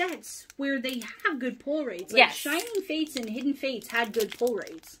are sets where they have good pull rates. Like Yes. Shining Fates and Hidden Fates had good pull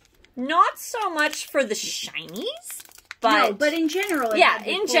rates. Not so much for the shinies, No, but in general, it yeah, had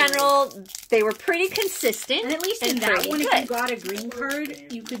good in pull general, rates. they were pretty consistent. And at least in and that pretty one, if good. you got a green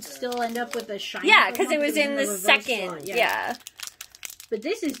card, you could still end up with a shiny. Yeah, because Pokemon it was in the reverse second. slot. Yeah. But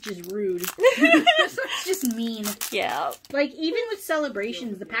this is just rude. This one's just mean. Yeah. Like, even with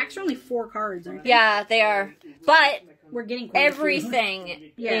celebrations, the packs are only 4 cards, aren't they? Yeah, they are. But We're getting quite a few.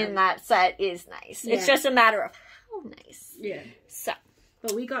 everything Yeah. in that set is nice. Yeah. It's just a matter of how nice. Yeah. So,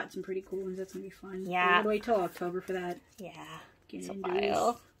 But we got some pretty cool ones. That's gonna be fun. Yeah. We gotta wait till October for that. yeah. Get It's a into this.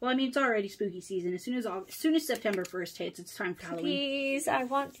 while. Well, I mean, it's already spooky season. As soon as September 1st hits, it's time for Halloween. Please, I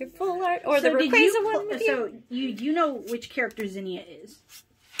want your full art. Or So the did Rayquaza you- one with you. So, you know which character Zinnia is?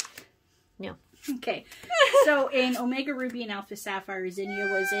 No. Okay. So, in Omega Ruby and Alpha Sapphire, Zinnia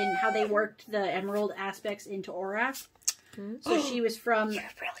was in how they worked the emerald aspects into Aura. So she was from, You're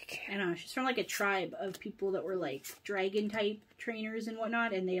really cute. I don't know, she's from like a tribe of people that were like dragon type trainers and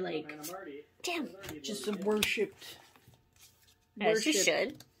whatnot, and they like Damn. just worshipped As you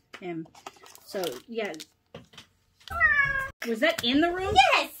should. him. So yeah, was that in the room?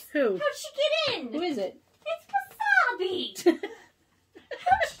 Yes! Who? How'd she get in? Who is it? It's Wasabi!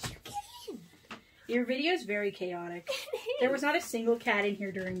 How did you get in? Your video is very chaotic. There was not a single cat in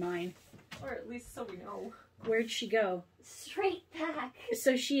here during mine. Or at least so we know. Where'd she go? Straight back.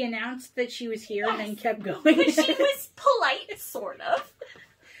 So she announced that she was here and then Yes. kept going. But she was polite, sort of.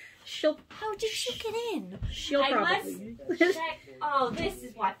 How did she get in? She'll I probably. Check. Oh, this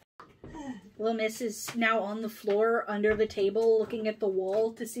is why. Little Miss is now on the floor under the table looking at the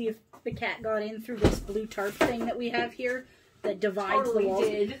wall to see if the cat got in through this blue tarp thing that we have here that divides the walls.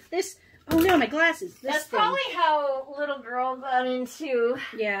 This, oh no, my glasses. This That's thing. probably how little girl got into.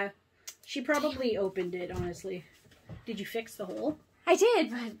 Yeah. She probably opened it, honestly. Did you fix the hole? I did,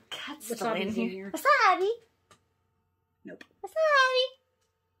 but cat's still in Wasabi's here. in here. Wasabi. Nope. Wasabi.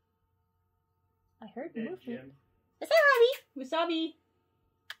 I heard Yeah, movement. Jim. Wasabi. Wasabi.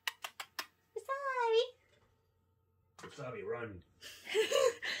 Wasabi. Wasabi, run.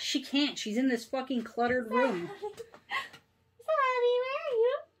 She can't. She's in this fucking cluttered room. Wasabi, where are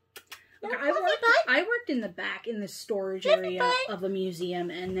you? Look, No, I worked in the back in the storage area of a museum,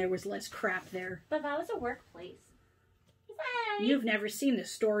 and there was less crap there. But that was a workplace. Wasabi. You've never seen the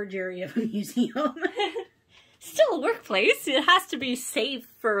storage area of a museum. Still a workplace. It has to be safe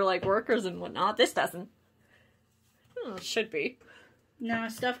for like workers and whatnot. This doesn't. It should be. No,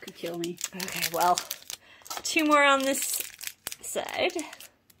 stuff could kill me. Okay, well, 2 more on this side,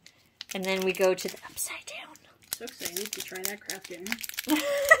 and then we go to the upside down. So excited to try that craft dinner.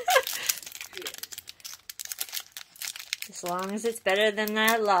 As long as it's better than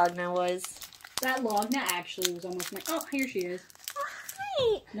that Logna was. That Logna actually was almost my... Oh, here she is. Oh,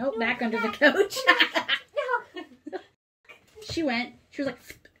 hi. Nope, No, back under the come couch. No. She went. She was like...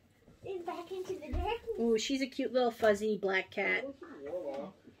 It's back into the dark. Ooh, she's a cute little fuzzy black cat.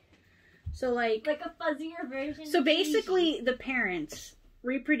 So, like... Like a fuzzier version. So of basically, the parents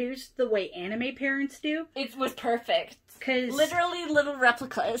reproduced the way anime parents do. It was perfect. Because Literally little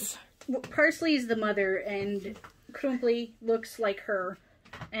replicas. Parsley is the mother, and Crumply looks like her,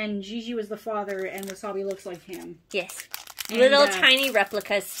 and Gigi was the father, and Wasabi looks like him. Yes. And, Little tiny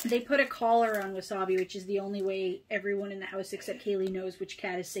replicas. They put a collar on Wasabi, which is the only way everyone in the house except Kaylee knows which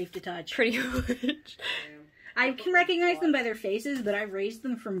cat is safe to touch. Pretty much. I can recognize them by their faces, but I raised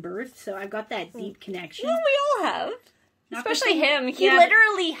them from birth, so I've got that deep connection. Well, we all have. Not Especially the him. same- He yeah,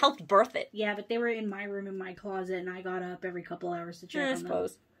 literally helped birth it. Yeah, but they were in my room in my closet, and I got up every couple hours to check I on them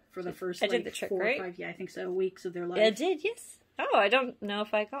suppose. for the first I did the trick, 4 right? or 5, yeah, I think so, weeks of their life. I did, yes. Oh, I don't know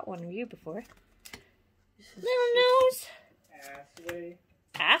if I got one of you before. Little nose. Assway.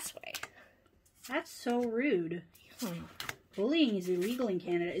 Assway. That's so rude. Bullying is illegal in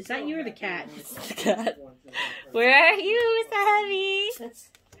Canada. Is that you or the cat? The cat. Where are you, Savvy? That's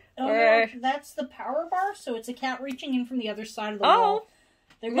Or- that's the power bar, so it's a cat reaching in from the other side of the Oh, wall.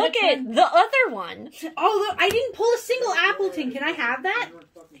 They're gonna look at the other one. Oh, look, I didn't pull a single Appleton. Can I have that?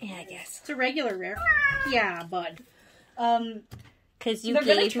 Yeah, I guess. It's a regular rare. Yeah, bud. Because you They're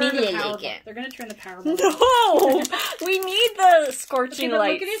gonna gave me turn the the power. again. They're gonna turn the power bar. No! We need the Okay, scorching but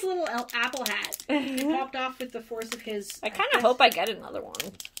light. look at his little apple hat. He popped off with the force of his. I kind of hope I get another one.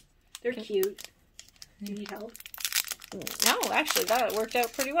 They're cute. Do you need help? No, actually, that worked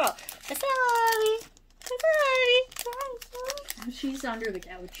out pretty well. Savvy! Savvy! She's under the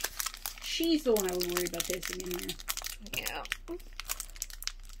couch. She's the one I would worry about pissing in here. Yeah.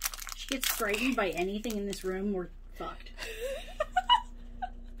 She gets frightened by anything in this room, we're fucked.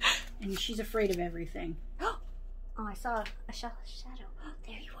 And she's afraid of everything. Oh, I saw a shadow.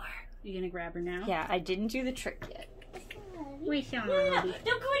 There you are. You gonna grab her now? Yeah, I didn't do the trick yet. We saw No, don't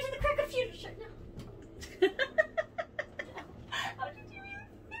go into the crack of future. No. How did you even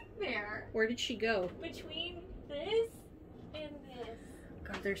fit there? Where did she go? Between this and this.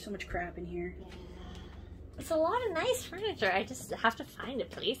 God, there's so much crap in here. It's a lot of nice furniture. I just have to find a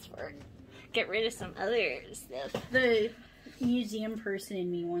place for it. Get rid of some other stuff. The museum person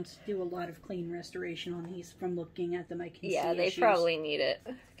in me wants to do a lot of clean restoration on these. From looking at them, I can see Yeah, they issues. probably need it.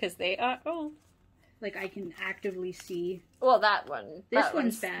 Because they are... Oh. Like, I can actively see. Well, that one. This that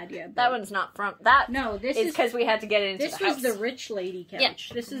one's bad, yeah. That but- one's not from... That No, this is is... because we had to get it into This the was house. the rich lady couch. Yeah.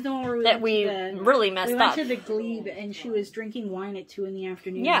 This is the one where we that went we to the... really messed We went up. to the Glebe, and she was drinking wine at 2 PM.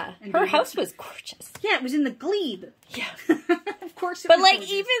 Yeah, and her doing- house was gorgeous. Yeah, it was in the Glebe. Yeah. Of course it But, was like,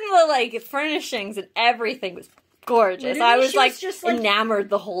 gorgeous. even the, like, furnishings and everything was gorgeous. Literally, I was, she like, was just, like, enamored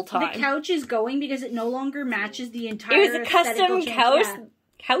the whole The time. couch is going because it no longer matches the entire It was a custom aesthetical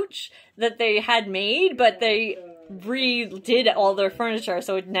couch that they had made, but they redid all their furniture,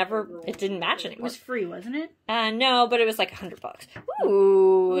 so it didn't match It anymore. was free, wasn't it? No, but it was like $100.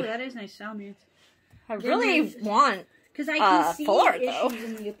 Ooh, Ooh, that is nice sound. I really want. Because I can see full art, issues though.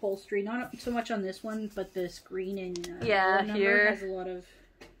 in the upholstery, not so much on this one, but the screen and Yeah, roll number here. has a lot of.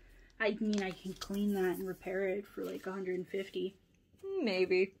 I mean, I can clean that and repair it for like $150.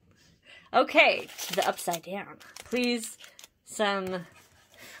 Maybe. Okay, the upside down. Please, some.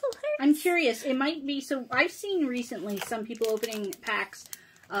 I'm curious. It might be so. I've seen recently some people opening packs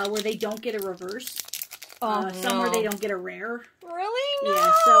where they don't get a reverse. Some where they don't get a rare. Really? No.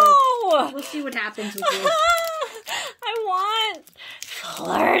 Yeah, so we'll see what happens with this. I want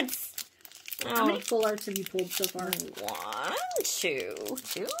flirts. How many full arts have you pulled so far? 1, 2,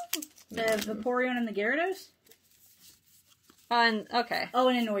 2. The Vaporeon and the Gyarados? Okay. Oh,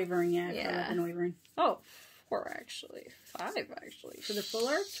 and a Noivern, yeah. I Yeah. forgot the Noivern. Oh, 4 actually. 5 actually. For the full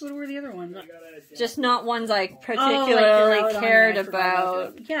arts? What were the other ones? Just not ones I Oh, particularly they're out on cared there. I forgot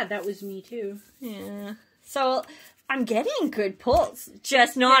about. that. Yeah, that was me too. Yeah. So I'm getting good pulls,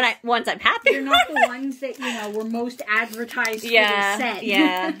 just not ones I'm happy. They're not with. the ones that, were most advertised Yeah, for the set.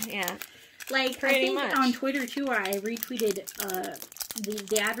 yeah. Like, Pretty I think much. on Twitter too, I retweeted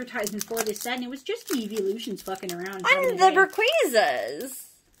the advertisement for this set, and it was just the Evolutions fucking around. And the Rayquazas.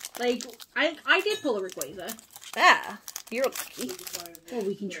 Like, I did pull a Rayquaza. Yeah, you're lucky. Well,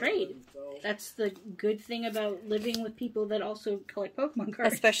 we can trade. That's the good thing about living with people that also collect Pokemon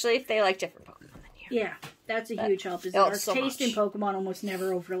cards. Especially if they like different Pokemon than you. Yeah, that's a huge help. Is helps our so taste much. in Pokemon almost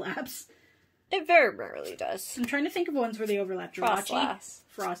never overlaps. It very rarely does. I'm trying to think of ones where they overlap. Jirachi. Frostlass.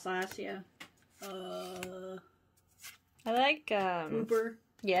 Frostlass, yeah. I like, Wooper.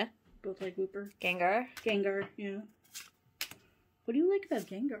 yeah, Both like Wooper. Gengar. Gengar, yeah. What do you like about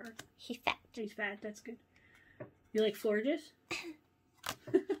Gengar? He's fat. He's fat, that's good. You like Florges?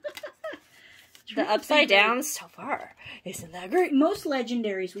 The upside down so far isn't that great. Most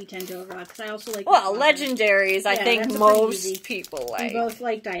legendaries we tend to overlap, because I also like... Well, Pokemon. legendaries, I Yeah, think that's pretty most easy. people We like. both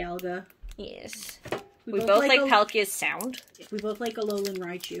like Dialga. Yes. We both like Palkia's sound. We both like Alolan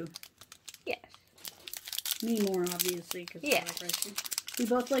Raichu. Yes. Me more, obviously, because I like Raichu. We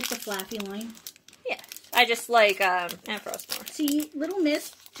both like the Flaffy line. Yes. I just like Ampharos more. See, Little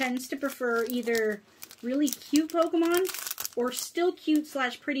Miss tends to prefer either really cute Pokemon or still cute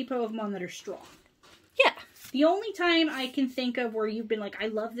 / pretty Pokemon that are strong. Yeah. The only time I can think of where you've been like, I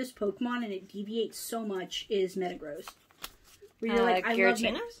love this Pokemon and it deviates so much is Metagross. Where you're like, I love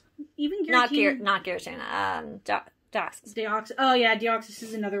Metagross. Even Giratina. Not Giratina. Deoxys. Oh yeah, Deoxys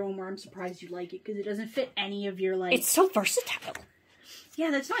is another one where I'm surprised you like it because it doesn't fit any of your like. It's so versatile.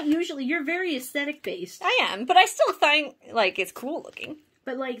 Yeah, that's not usually. You're very aesthetic based. I am, but I still think like it's cool looking.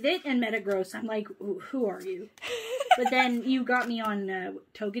 But like that and Metagross, I'm like, who are you? But then you got me on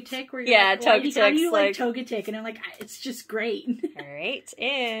Togetic, where you're like, Togetic. How do you like Togetic? And I'm like, it's just great. Alright,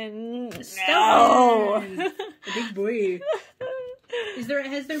 and no, the big boy. Has there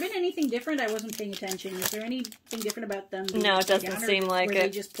been anything different? I wasn't paying attention. Is there anything different about them? No, it doesn't seem like it. They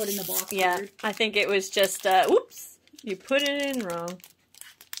just put in the box. Yeah, weird? I think it was just, whoops, you put it in wrong.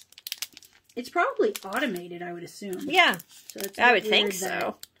 It's probably automated, I would assume. Yeah, so I would think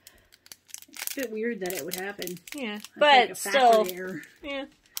so. It's a bit weird that it would happen. Yeah, but still, error. Yeah.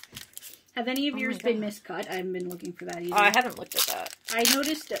 Have any of yours been miscut? I haven't been looking for that either. Oh, I haven't looked at that. I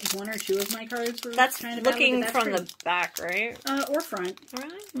noticed that 1 or 2 of my cards were that's kind of looking from the back, right? Or front.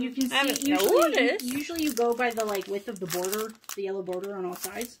 Really? You can see. Usually you go by the like width of the border, the yellow border on all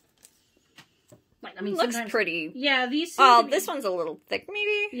sides. Like, I mean, looks pretty. Yeah, these. This one's a little thick,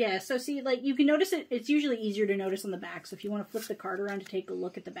 maybe. Yeah. So see, like you can notice it. It's usually easier to notice on the back. So if you want to flip the card around to take a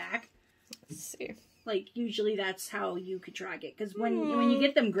look at the back, let's see. Like usually that's how you could track it because when you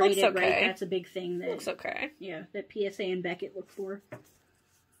get them graded right, that's a big thing that looks okay. Yeah, that PSA and Beckett look for.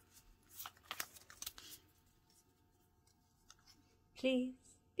 Please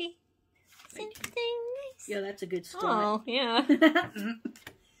be something nice. Yeah, that's a good start. Oh yeah.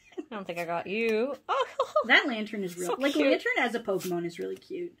 I don't think I got you. Oh, that Lantern is real. So like, cute. Lantern as a Pokemon is really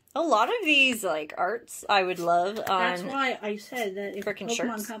cute. A lot of these, like, arts I would love on... That's why I said that if a Pokemon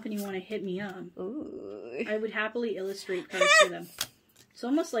shirts. company want to hit me up, Ooh. I would happily illustrate cards for them. It's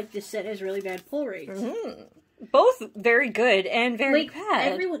almost like this set has really bad pull rates. Mm-hmm. Both very good and very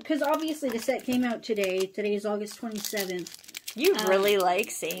bad. Because obviously the set came out today. Today is August 27th. You really like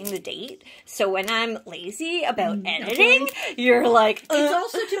saying the date, so when I'm lazy about editing, you're like... It's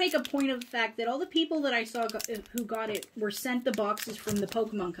also to make a point of the fact that all the people that I saw who got it were sent the boxes from the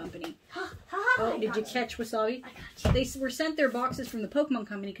Pokemon Company. Oh, did you catch Wasabi? They were sent their boxes from the Pokemon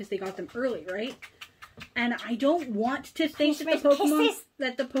Company because they got them early, right? And I don't want to think that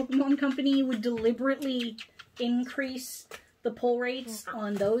the Pokemon Company would deliberately increase the pull rates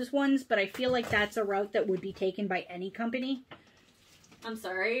on those ones, but I feel like that's a route that would be taken by any company. I'm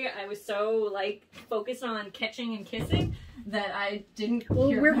sorry, I was so, like, focused on catching and kissing that I didn't Well,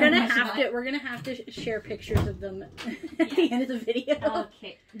 we're gonna have to share pictures of them at the end of the video.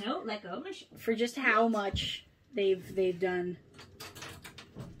 Okay. No, let go. For just how much they've done.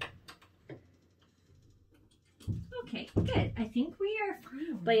 Okay, good. I think we are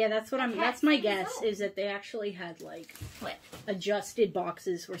fine. But yeah, that's my guess is that they actually had like adjusted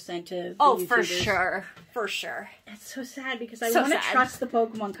boxes were sent to YouTubers. For sure. For sure. It's so sad because I want to trust the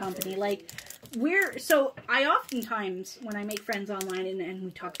Pokemon Company. Like I oftentimes when I make friends online and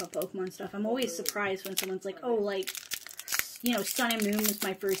we talk about Pokemon stuff, I'm always surprised when someone's like, "Oh, like Sun and Moon was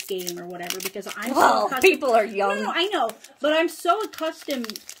my first game or whatever," because I'm so accustomed. People are young. No, I know, but I'm so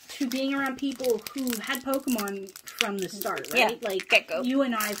accustomed to being around people who had Pokemon from the start, right? Yeah, like you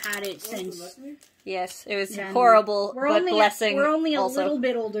and I've had it since. Yes, it was horrible, but blessing. We're only a also. little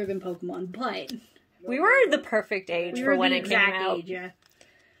bit older than Pokemon, but we were the perfect age for when it came out. Age, yeah.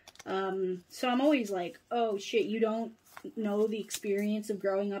 So I'm always like, oh shit, you don't know the experience of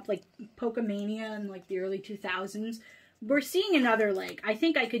growing up like Pokemania in like the early 2000s. We're seeing another I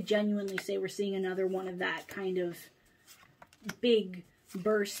think I could genuinely say we're seeing another one of that kind of big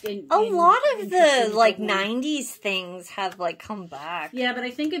burst in a lot of the 90s things have come back. Yeah, but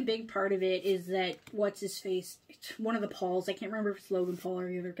I think a big part of it is that what's his face, one of the Pauls, I can't remember if it's Logan Paul or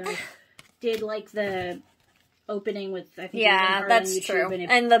the other guy, did the opening with I think that's YouTube, true,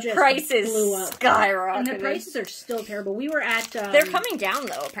 and the prices skyrocketed. And the prices are still terrible. We were at they're coming down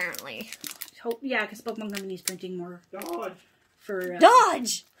though apparently. Yeah, because Pokemon Company's printing more for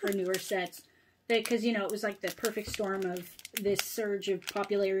newer sets. Because it was like the perfect storm of this surge of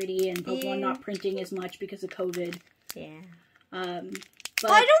popularity and Pokemon not printing as much because of COVID. Yeah.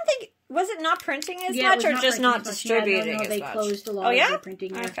 But I don't think was it not printing as much or just not distributing as much? They closed a lot of the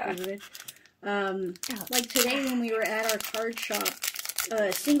printing because of it. Like today when we were at our card shop,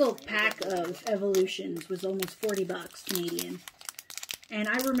 a single pack of Evolutions was almost $40 Canadian. And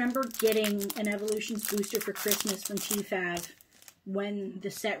I remember getting an Evolutions booster for Christmas from TFAV when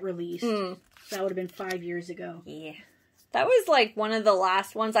the set released. So that would have been 5 years ago. Yeah. That was like one of the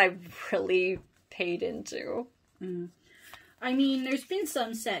last ones I really paid into. I mean, there's been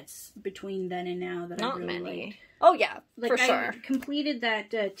some sets between then and now that I really liked. Oh yeah, Like, for sure. I completed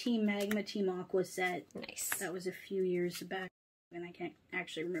that Team Magma, Team Aqua set. Nice. That was a few years back. And I can't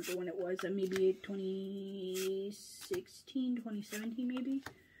actually remember when it was. Maybe 2016, 2017, maybe?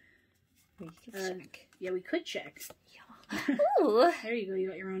 We could check. Yeah, we could check. Ooh. There you go, you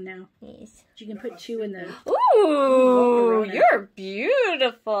got your own now. Yes. You can put 2 in the... Ooh, you're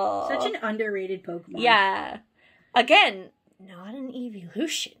beautiful. Such an underrated Pokemon. Yeah. Again, not an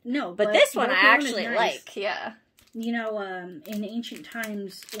evolution. No, but this one I Volcarona's actually nice. like, yeah. You know, in ancient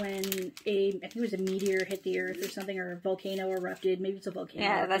times when I think it was a meteor hit the earth or something, or a volcano erupted, maybe it's a volcano.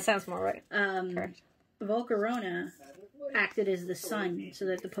 Yeah, that sounds more right. Correct. Volcarona acted as the sun so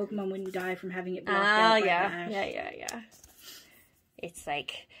that the Pokemon wouldn't die from having it blocked out by ash. Yeah. It's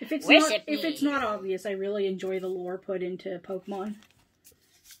like, If it's not obvious, I really enjoy the lore put into Pokemon.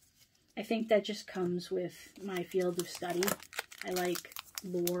 I think that just comes with my field of study. I like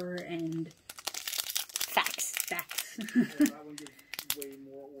lore and facts.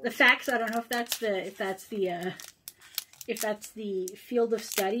 The facts, I don't know if that's the field of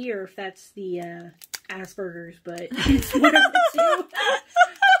study or if that's the Asperger's, but it's one of the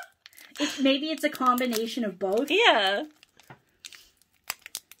two. Maybe it's a combination of both. Yeah.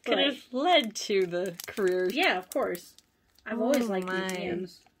 Could have led to the career. Yeah, of course. I've always liked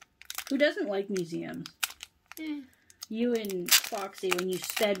museums. Who doesn't like museums? You and Foxy when you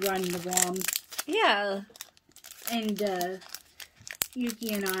sped run the ROM. Yeah. And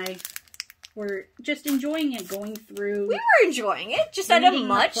Yuki and I were just enjoying it, going through. We were enjoying it, just at a reading the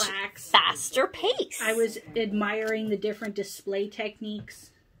much plaques. faster pace. I was admiring the different display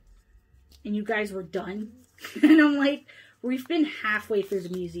techniques. And you guys were done. And I'm like, we've been halfway through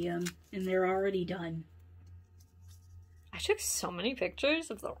the museum, and they're already done. I took so many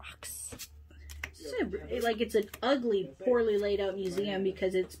pictures of the rocks. It's an ugly, poorly laid out museum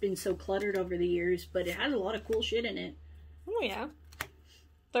because it's been so cluttered over the years, but it has a lot of cool shit in it. Oh yeah.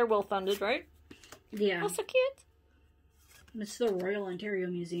 They're well funded, right? Yeah. Oh, so cute. It's the Royal Ontario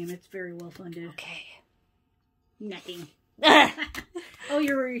Museum. It's very well funded. Okay. Nothing. Oh,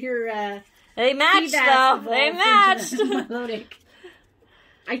 your they matched though. They matched. Melodic.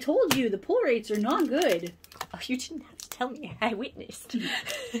 I told you the pull rates are not good. Oh, you didn't have to tell me. I witnessed.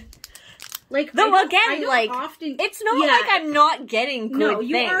 Like, though again, like often, it's not like I'm not getting good things. No,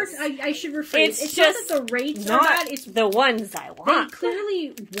 you are. I should rephrase. It's just not that the rates not are bad. It's the ones I want. They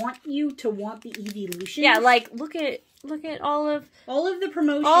clearly want you to want the evolution. Yeah, like look at all of the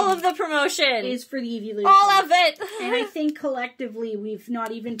promotion. All of the promotion is for the evolution. All of it. And I think collectively we've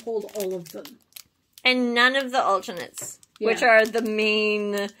not even pulled all of them. And none of the alternates, which are the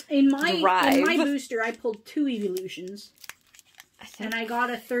main drive. In my booster, I pulled 2 evolutions. And I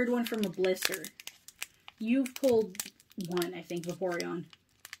got a 3rd one from a blister. You've pulled 1, I think, Vaporeon.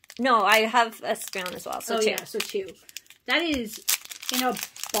 No, I have a Espeon as well, so 2. Yeah, so 2. That is, in a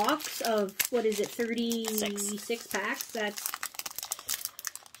box of, 36 packs? That's...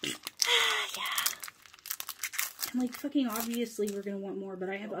 Yeah. I'm like, fucking obviously we're gonna want more, but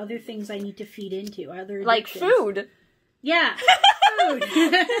I have other things I need to feed into. Other like addictions. Food. Yeah, food.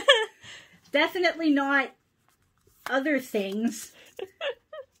 Definitely not other things.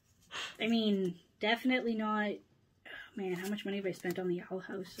 I mean, definitely not... Oh, man, how much money have I spent on the Owl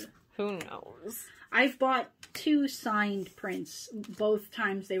House? Who knows? I've bought 2 signed prints. Both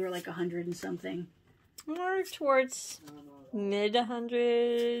times they were like 100 and something. More towards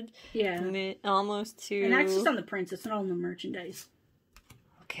mid-100. Yeah. Almost to... And that's just on the prints. It's not on the merchandise.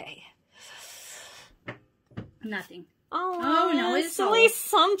 Okay. Nothing. Oh no, it's at least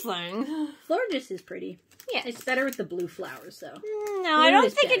something. Florges is pretty. Yeah. It's better with the blue flowers, though. No, I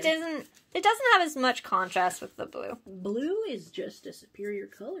don't think it doesn't... It doesn't have as much contrast with the blue. Blue is just a superior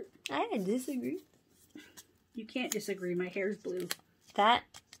color. I disagree. You can't disagree. My hair's blue. That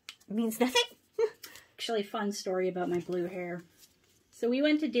means nothing. Actually, fun story about my blue hair. So we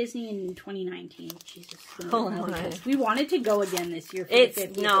went to Disney in 2019. Jesus. Oh my. We wanted to go again this year for the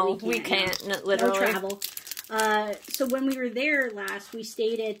 50th. No, we can't. No, literally. No travel. So when we were there last, we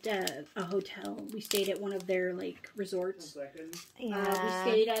stayed at a hotel. We stayed at one of their resorts. Yeah.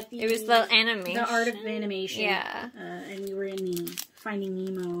 We stayed at It was the animation. The art of animation. Yeah. And we were in the Finding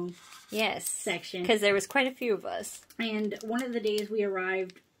Nemo. Yes. Section. Because there was quite a few of us. And one of the days we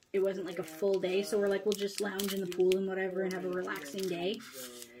arrived it wasn't like a full day, so we're like, we'll just lounge in the pool and whatever and have a relaxing day.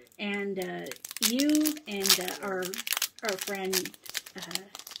 And you and our friend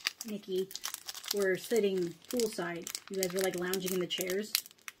Nikki were sitting poolside. You guys were like lounging in the chairs.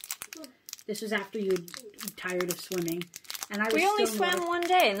 This was after you were tired of swimming. And we only swam one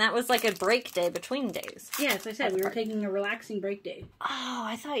day, and that was like a break day between days. Yeah, as I said, we were taking a relaxing break day. Oh,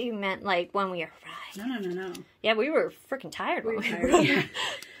 I thought you meant like when we arrived. No. Yeah, we were freaking tired. We were tired, yeah.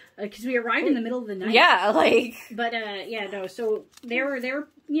 Because we arrived in the middle of the night. Yeah, like. But, yeah, no, so they were,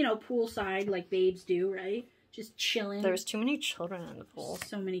 you know, poolside like babes do, right? Just chilling. There was too many children in the pool.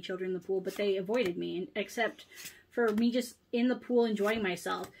 So many children in the pool, but they avoided me, except for me just in the pool enjoying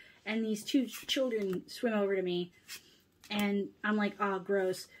myself. And these two children swim over to me. And I'm like, oh,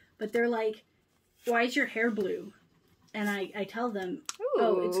 gross. But they're like, why is your hair blue? And I tell them,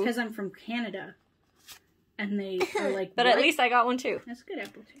 oh, it's because I'm from Canada. And they are like, but what? at least I got one too. That's good,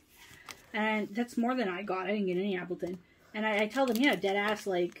 Appleton. And that's more than I got. I didn't get any Appleton. And I tell them, yeah, dead ass,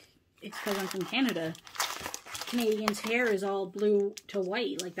 like, it's because I'm from Canada. Canadians' hair is all blue to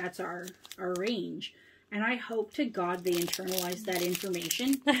white. Like, that's our range. And I hope to God they internalize that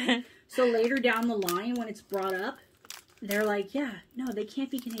information. So later down the line, when it's brought up, they're like, yeah, no, they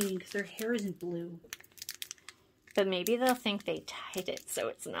can't be Canadian because their hair isn't blue. But maybe they'll think they dyed it so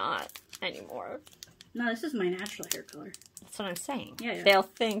it's not anymore. No, this is my natural hair color. That's what I'm saying. Yeah. They'll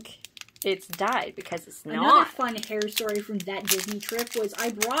think it's dyed because it's not. Another fun hair story from that Disney trip was I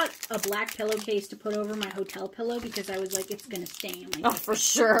brought a black pillowcase to put over my hotel pillow because I was like, it's going to stain. Like, oh, for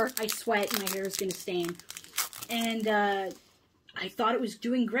sure. I sweat, my hair is going to stain. And I thought it was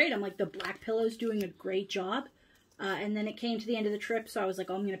doing great. I'm like, the black pillow's doing a great job. And then it came to the end of the trip, so I was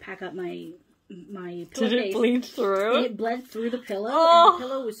like, oh, I'm going to pack up my pillowcase. Did it bleed through? And it bled through the pillow, oh, and the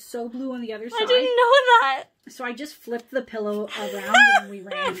pillow was so blue on the other side. I didn't know that. So I just flipped the pillow around and we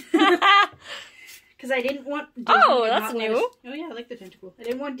ran. Because I didn't want Disney to that's not new. Let us... Oh, yeah, I like the tentacle. I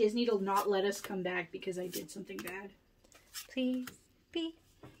didn't want Disney to not let us come back because I did something bad. Please be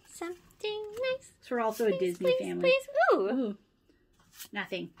something nice. So we're also a Disney family. Please. Ooh.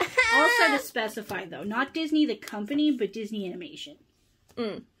 Nothing. Also to specify, though, not Disney the company, but Disney Animation.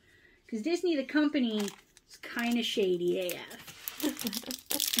 Because Disney the company is kind of shady AF.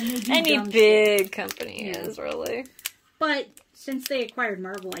 Any big company is, really. But since they acquired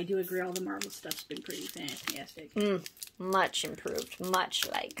Marvel, I do agree all the Marvel stuff's been pretty fantastic. Much improved. Much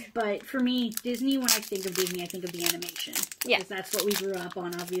like. But for me, Disney, when I think of Disney, I think of the animation. Yeah. Because that's what we grew up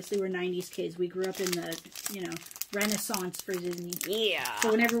on. Obviously, we're 90s kids. We grew up in the, you know, Renaissance for Disney. Yeah.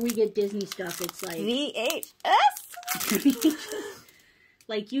 So whenever we get Disney stuff, it's like... VHS?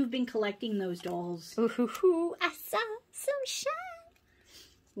 Like, you've been collecting those dolls. Ooh, I saw some shine.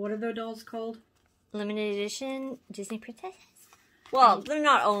 What are those dolls called? Limited edition Disney princesses. Well, they're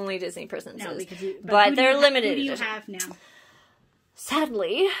not only Disney princesses, no, because but they're limited edition. Who do you have now?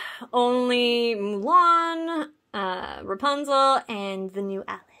 Sadly, only Mulan, Rapunzel, and the new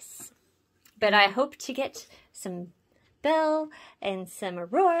Alice. But I hope to get some Belle, and some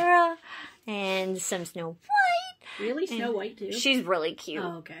Aurora, and some Snow White. Really? Snow White, too? She's really cute.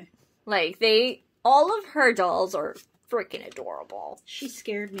 Oh, okay. Like, all of her dolls are freaking adorable. She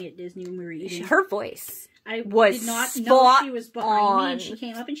scared me at Disney when we were eating. Her voice I was did not know she was behind me, and she on.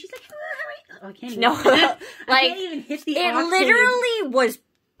 came up, and she's like, oh, I can't even, No, I like, can't even hit the it octave. literally was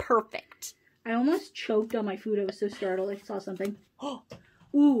perfect. I almost choked on my food. I was so startled. I saw something.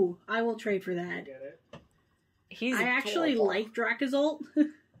 Ooh, I will trade for that. He's I actually adorable. like Dracozolt.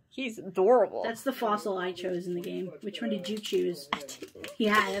 He's adorable. That's the fossil I chose in the game. Which one did you choose?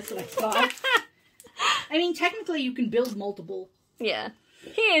 Yeah, that's what I thought. I mean, technically you can build multiple. Yeah.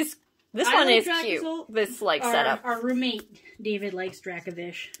 He is... This I one like is cute. Dracozolt. This, like, setup. Our roommate, David, likes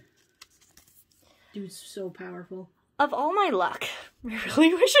Dracovish. Dude's so powerful. Of all my luck, I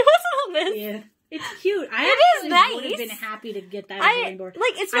really wish it wasn't on this. Yeah. It's cute. I It is actually would have nice. been happy to get that as a rainbow.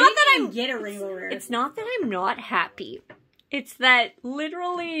 Like, it's I not didn't that even I'm... get a rainbow rare. It's not that I'm not happy. It's that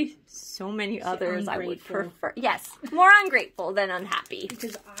literally so many others I would ungrateful. prefer. Yes, more ungrateful than unhappy.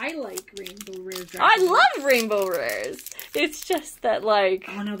 Because I like rainbow rare Dracozolt. I love rainbow rares. It's just that, like...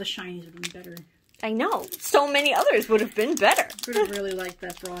 Oh no, the shinies would have been better. I know. So many others would have been better. Would have really liked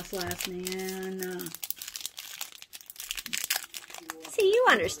that Frost last, man. See, you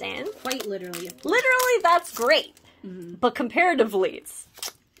understand. Quite literally. Literally, that's great. But comparatively, it's...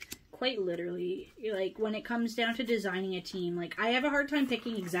 Quite literally, like, when it comes down to designing a team, like, I have a hard time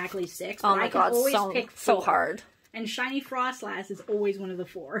picking exactly 6, but Oh my I can god, always pick 4. so hard. And Shiny Frostlass is always one of the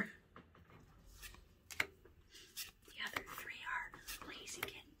 4. The other 3 are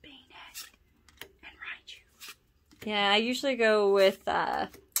Blaziken, Bayonet, and Raichu. Yeah, I usually go with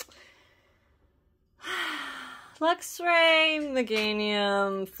Luxray,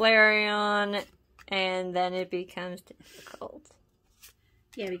 Meganium, Flareon, and then it becomes difficult.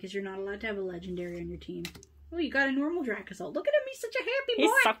 Yeah, because you're not allowed to have a legendary on your team. Oh, you got a normal Dracozolt. Look at him, he's such a happy boy.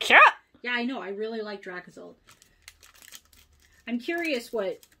 He's so cute! Yeah, I know. I really like Dracozolt. I'm curious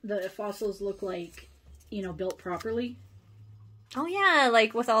what the fossils look like, you know, built properly. Oh yeah,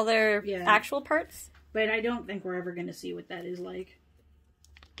 like with all their actual parts. But I don't think we're ever going to see what that is like.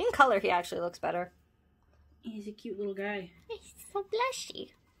 In color, he actually looks better. He's a cute little guy. He's so blushy.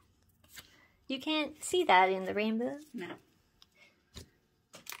 You can't see that in the rainbow. No.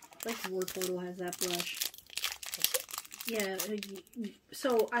 Like Wartortle has that blush. Yeah,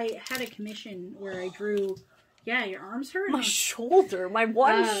 so I had a commission where I drew... Yeah, your arms hurt? My shoulder. My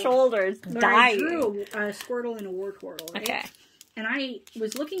one shoulder is dying. I drew a Squirtle and a Wartortle, right? Okay. And I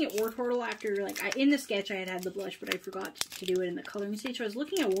was looking at Wartortle after, like, in the sketch I had the blush, but I forgot to do it in the coloring stage. So I was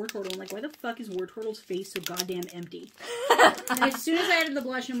looking at Wartortle and like, why the fuck is Wartortle's face so goddamn empty? And as soon as I added the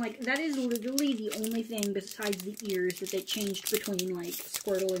blush, I'm like, that is literally the only thing besides the ears that they changed between, like,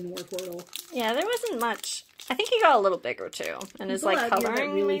 Squirtle and Wartortle. Yeah, there wasn't much. I think he got a little bigger, too. And his, like,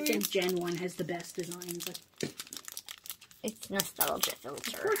 coloring, I really think Gen 1 has the best designs. Like, it's nostalgia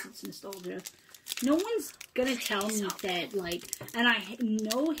filter. Of course it's nostalgia. No one's gonna tell me that, like, and I hate...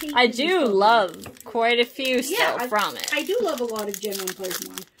 I do love quite a few still from it. I do love a lot of Gen 1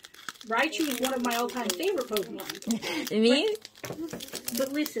 Pokemon. Raichu is one of my all-time favorite Pokemon. Me?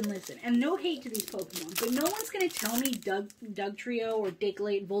 But listen, and no hate to these Pokemon, but no one's gonna tell me Dugtrio or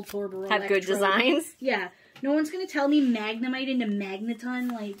Diglett, Voltorb, or have good designs? Yeah. No one's gonna tell me Magnemite into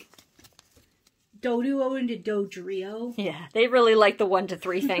Magneton, like... Doduo into Dodrio. Yeah, they really like the 1 to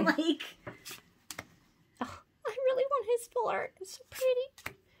 3 thing. Like... I really want his full art. It's so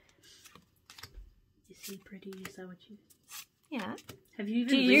pretty. Is he pretty? Is that what you... Yeah. Have you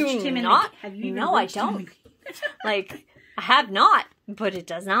even reached him not? Have you even no, I don't. Like, I have not, but it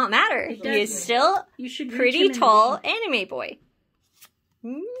does not matter. He is still pretty tall anime boy.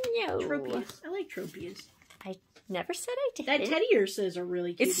 No. Tropius. I like Tropius. I never said I did. That Teddy Ursa's are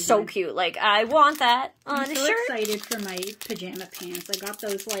really cute. It's so cute. Like, I want that on a shirt. I'm so excited for my pajama pants. I got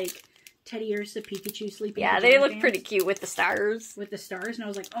those, like... Teddy Ursa Pikachu sleeping. Yeah, they look pretty cute with the stars. With the stars, and I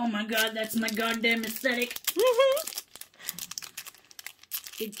was like, oh my god, that's my goddamn aesthetic.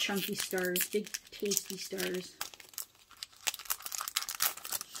 Big chunky stars, big tasty stars.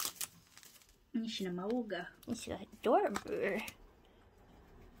 Nishinamauga. It's adorable.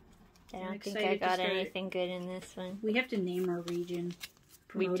 I don't think I got anything good in this one. We have to name our region.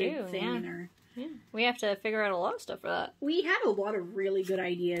 We do, yeah. Yeah, we have to figure out a lot of stuff for that. We had a lot of really good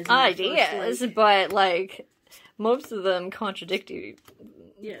ideas. But, like, most of them contradict you.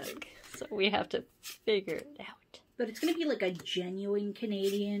 Yeah. Like, so we have to figure it out. But it's going to be, like, a genuine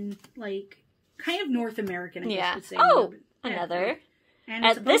Canadian, like, kind of North American, I guess you could say. Oh, another. And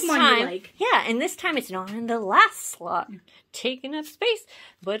it's a Pokemon you like. Yeah, and this time it's not in the last slot. Taking up space,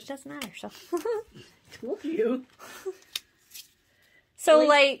 but it doesn't matter, so. Told you. So,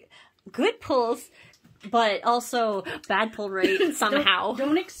 like good pulls, but also bad pull rate somehow.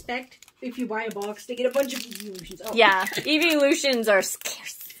 Don't expect, if you buy a box, to get a bunch of evolutions. Oh. Yeah, evolutions are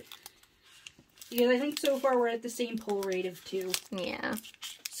scarce. Because I think so far we're at the same pull rate of 2. Yeah.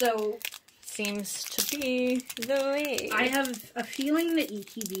 So... seems to be the way. I have a feeling that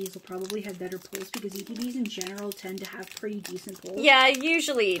ETBs will probably have better pulls, because ETBs in general tend to have pretty decent pulls. Yeah,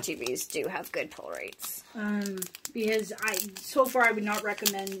 usually ETBs do have good pull rates. Because so far I would not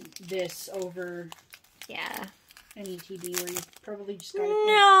recommend this over an ETB where you probably just got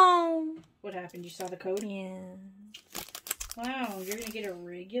No! What happened? You saw the code? Yeah. Wow, you're gonna get a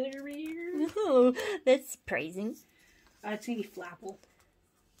regular reader? No, that's surprising. It's gonna be Flapple.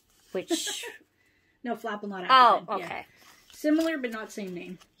 Which... no, Flapple not after. Oh, okay. Yeah. Similar, but not same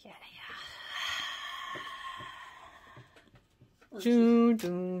name. Yeah.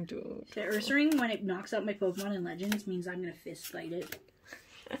 The Ursaring, when it knocks out my Pokemon in Legends, means I'm going to fist fight it.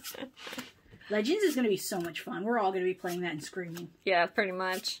 Legends is going to be so much fun. We're all going to be playing that and screaming. Yeah, pretty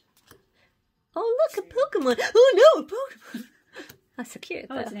much. Oh, look, a Pokemon! Oh, no, a Pokemon! That's so cute,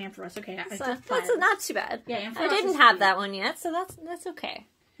 though. Oh, it's an Ampharos. Okay, that's not too bad. Yeah, Ampharos I didn't have that one yet, so that's okay.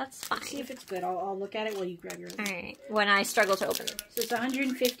 That's fine. See if it's good. I'll look at it while you grab yours. Alright, when I struggle to open it. So it's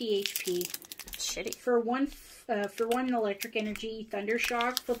 150 HP. Shitty. For one electric energy Thunder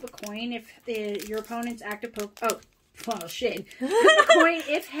Shock, flip a coin if your opponent's active Pokemon... Oh, well, shit. Flip a coin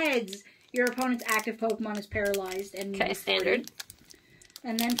if heads, your opponent's active Pokemon is paralyzed. And okay, standard.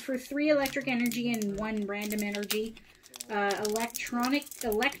 And then for 3 electric energy and 1 random energy, Electron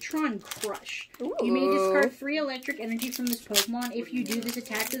Crush. Ooh. You may discard 3 electric energy from this Pokemon. If you do, this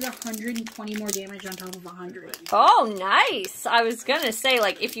attack does 120 more damage on top of 100. Oh, nice. I was gonna say,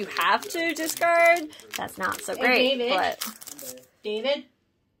 like, if you have to discard, that's not so great. David? But David?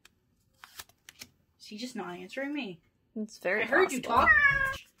 Is he just not answering me? it's very I heard you possible. talk.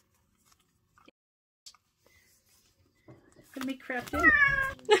 Gonna make crap dinner.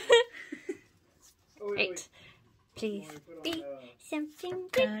 Wait. Please be something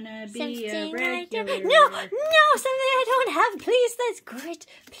good. Gonna be Something a I regular. don't... No! Something I don't have. Please, that's great.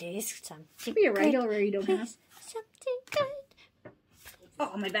 Please, something Be a good. regular you don't have. Please, something good.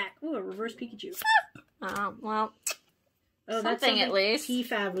 Oh, on my back. Ooh, a reverse Pikachu. Oh, well, Oh, that's something at least.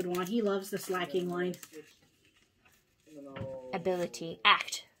 T-Fab would want. He loves the slacking line. Ability.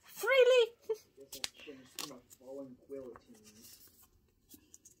 Act freely.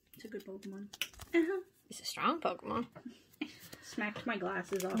 It's a good Pokemon. It's a strong Pokemon. Smacked my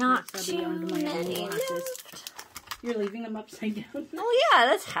glasses off. Not my too subby onto my own many glasses. left. You're leaving them upside down. Oh, yeah,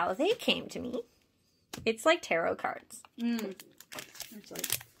 that's how they came to me. It's like tarot cards. It's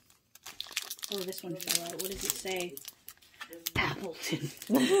like, oh, this one fell out. What does it say? Appleton.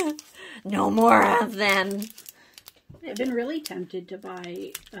 No more of them. I've been really tempted to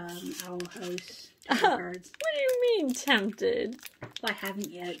buy Owl House tarot cards. What do you mean tempted? Well, I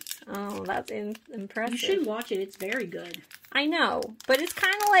haven't yet. Oh, that's impressive. You should watch it. It's very good. I know, but it's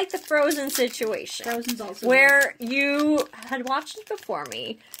kind of like the Frozen situation. Frozen's also where you had watched it before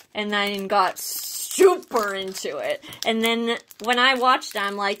me, and then got super into it. And then when I watched it,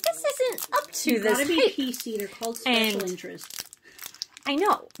 I'm like, this isn't up to You've this gotta be hype. PC. They're called special And- interest. I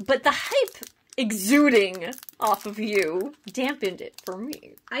know, but the hype exuding off of you dampened it for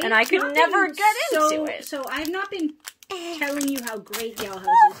me. And I could not never been get into it. So I've not been telling you how great the Owl House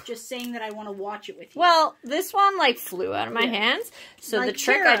is, just saying that I want to watch it with you. Well, this one, like, flew out of my hands, so Like the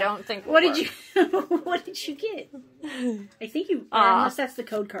trick Tara. I don't think will What work. did you? What did you get? I think you. Unless that's the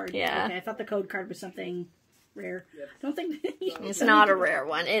code card. Yeah. Okay, I thought the code card was something rare. Don't think It's not a rare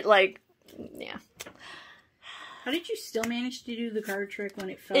one. It, like, yeah. How did you still manage to do the card trick when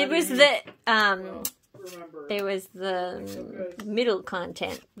it fell? It out of was your hand? it was the middle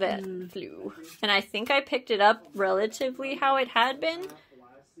content that flew. And I think I picked it up relatively how it had been.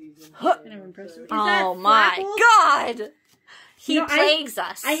 Never impressed me. Is Oh that my Flapple? god! He You know, plagues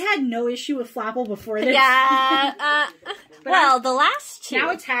us. I had no issue with Flapple before this. Yeah, well, the last two Now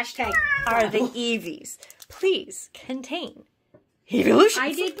it's hashtag. are the EVs. Please contain evolution.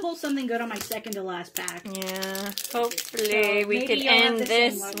 I did pull something good on my second to last pack. Yeah, So hopefully we maybe could you'll have end the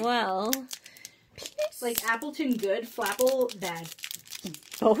same this luck. well. Like Appleton good, Flapple bad.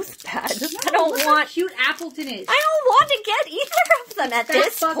 Both bad. No, I don't look how want. cute Appleton is. I don't want to get either of them at Fat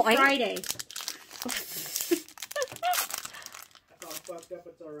this Fuck point. Friday. I got fucked up.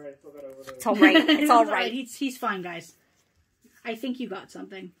 It's alright. I still got over It's all right. It's all right. He's fine, guys. I think you got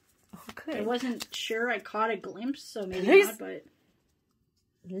something. Oh, I good. wasn't sure. I caught a glimpse, so maybe Please. not. But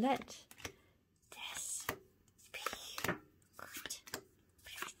Let this be good.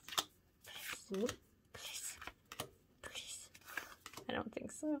 Please. Please. I don't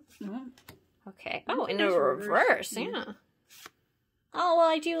think so. no. Okay. Oh, in think a it's reverse. reverse. Yeah. Oh, well,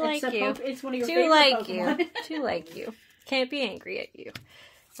 I do like you. It's one of your Do favorite like Pokemon. you. Do like you. Can't be angry at you.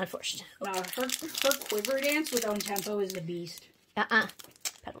 Unfortunately. No, her quiver dance with own tempo is the beast.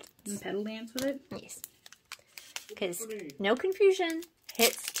 Pedal. And pedal dance with it. Yes. Because no confusion.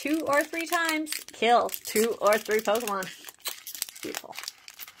 Hits 2 or 3 times. Kill 2 or 3 Pokemon. Beautiful.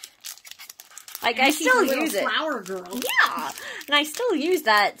 Like, And I she's a still little use it. flower girl. Yeah. And I still use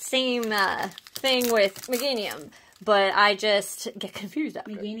that same thing with Meganium. But I just get confused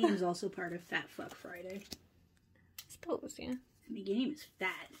after. Meganium is also part of Fat Fuck Friday. I suppose, yeah. Meganium is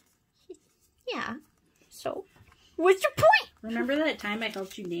fat. Yeah. So, what's your point? Remember that time I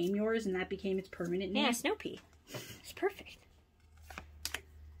helped you name yours and that became its permanent name? Yeah, Snoopy. It's perfect.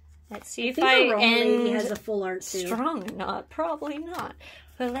 Let's see if I I think the Roma lady end has a full art too. strong or not. Probably not.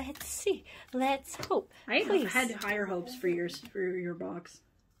 But let's see. Let's hope. I Please. had higher hopes for your box.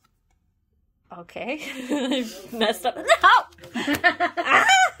 Okay. I messed up. No!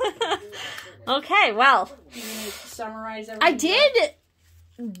 Okay, well. You gonna summarize everything? I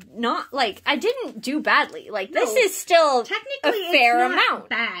did not, like, I didn't do badly. Like, this No, is still Technically, a fair it's not amount.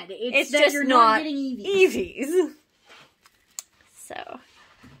 bad. It's that just you're not getting Eevees. Eevees. So,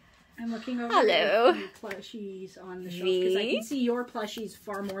 I'm looking over Hello. the plushies on the shelf because I can see your plushies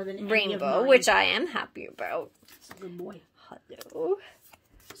far more than any of Rainbow, mine. which I am happy about. That's a good boy. Hello.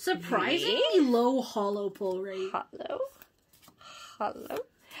 Surprisingly low hollow pull rate. Hello. Hello.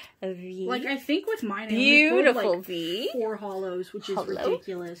 A V. Like, I think with mine, I only Beautiful pulled, like, V. 4 hollows, which is Hollow.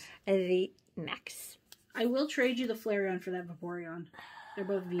 ridiculous. A V Max. I will trade you the Flareon for that Vaporeon. They're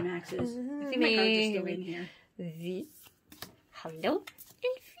both V Maxes. I think my cards are still in here. V. Hello.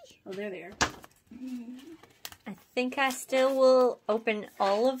 And V. Oh, there they are. I think I still will open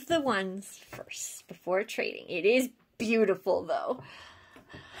all of the ones first before trading. It is beautiful, though.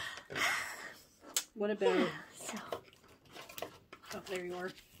 What about... So, Oh, there you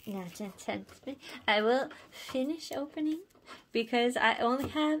are. not intense. I will finish opening because I only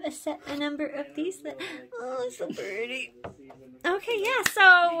have a number of these. Oh, it's so pretty. Okay, yeah,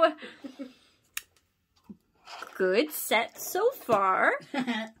 so good set so far.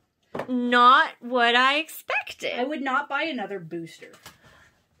 Not what I expected. I would not buy another booster.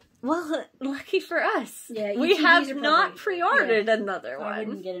 Well, lucky for us. Yeah, we ETBs have are not probably- pre-ordered another I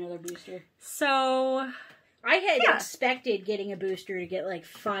wouldn't one. get another booster. So, I had Yeah. expected getting a booster to get like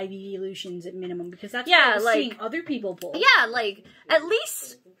 5 evolutions at minimum because that's Yeah, what I was like- seeing other people pull. yeah, like, at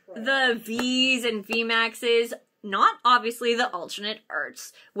least the Vs and VMAXs, not obviously the alternate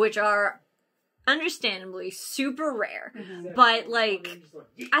arts, which are understandably super rare. But, like,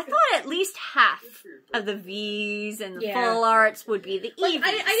 I thought at least half of the Vs and the Yeah. full arts would be the EVs. Like,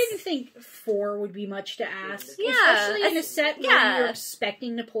 I didn't think 4 would be much to ask. Yeah, Especially in a set where yeah. you're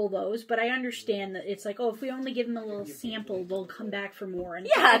expecting to pull those, but I understand that it's like, oh, if we only give them a little sample, they'll come back for more. And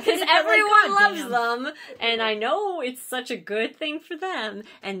Yeah, because it's like, everyone God loves damn. them, and I know it's such a good thing for them,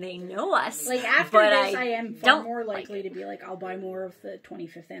 and they know us. Like, after but this, I am far don't more like likely to be like, I'll buy more of the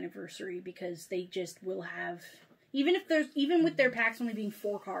 25th anniversary because they just will have, even with their packs only being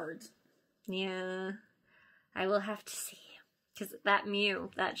 4 cards. Yeah, I will have to see. Because that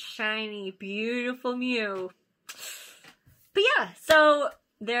Mew, that shiny, beautiful Mew. But yeah, so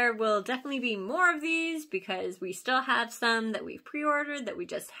there will definitely be more of these because we still have some that we've pre-ordered that we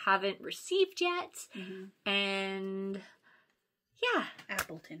just haven't received yet. And yeah,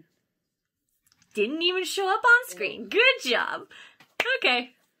 Appleton. didn't even show up on screen. Good job.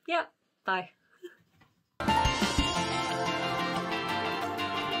 Okay, yep, bye.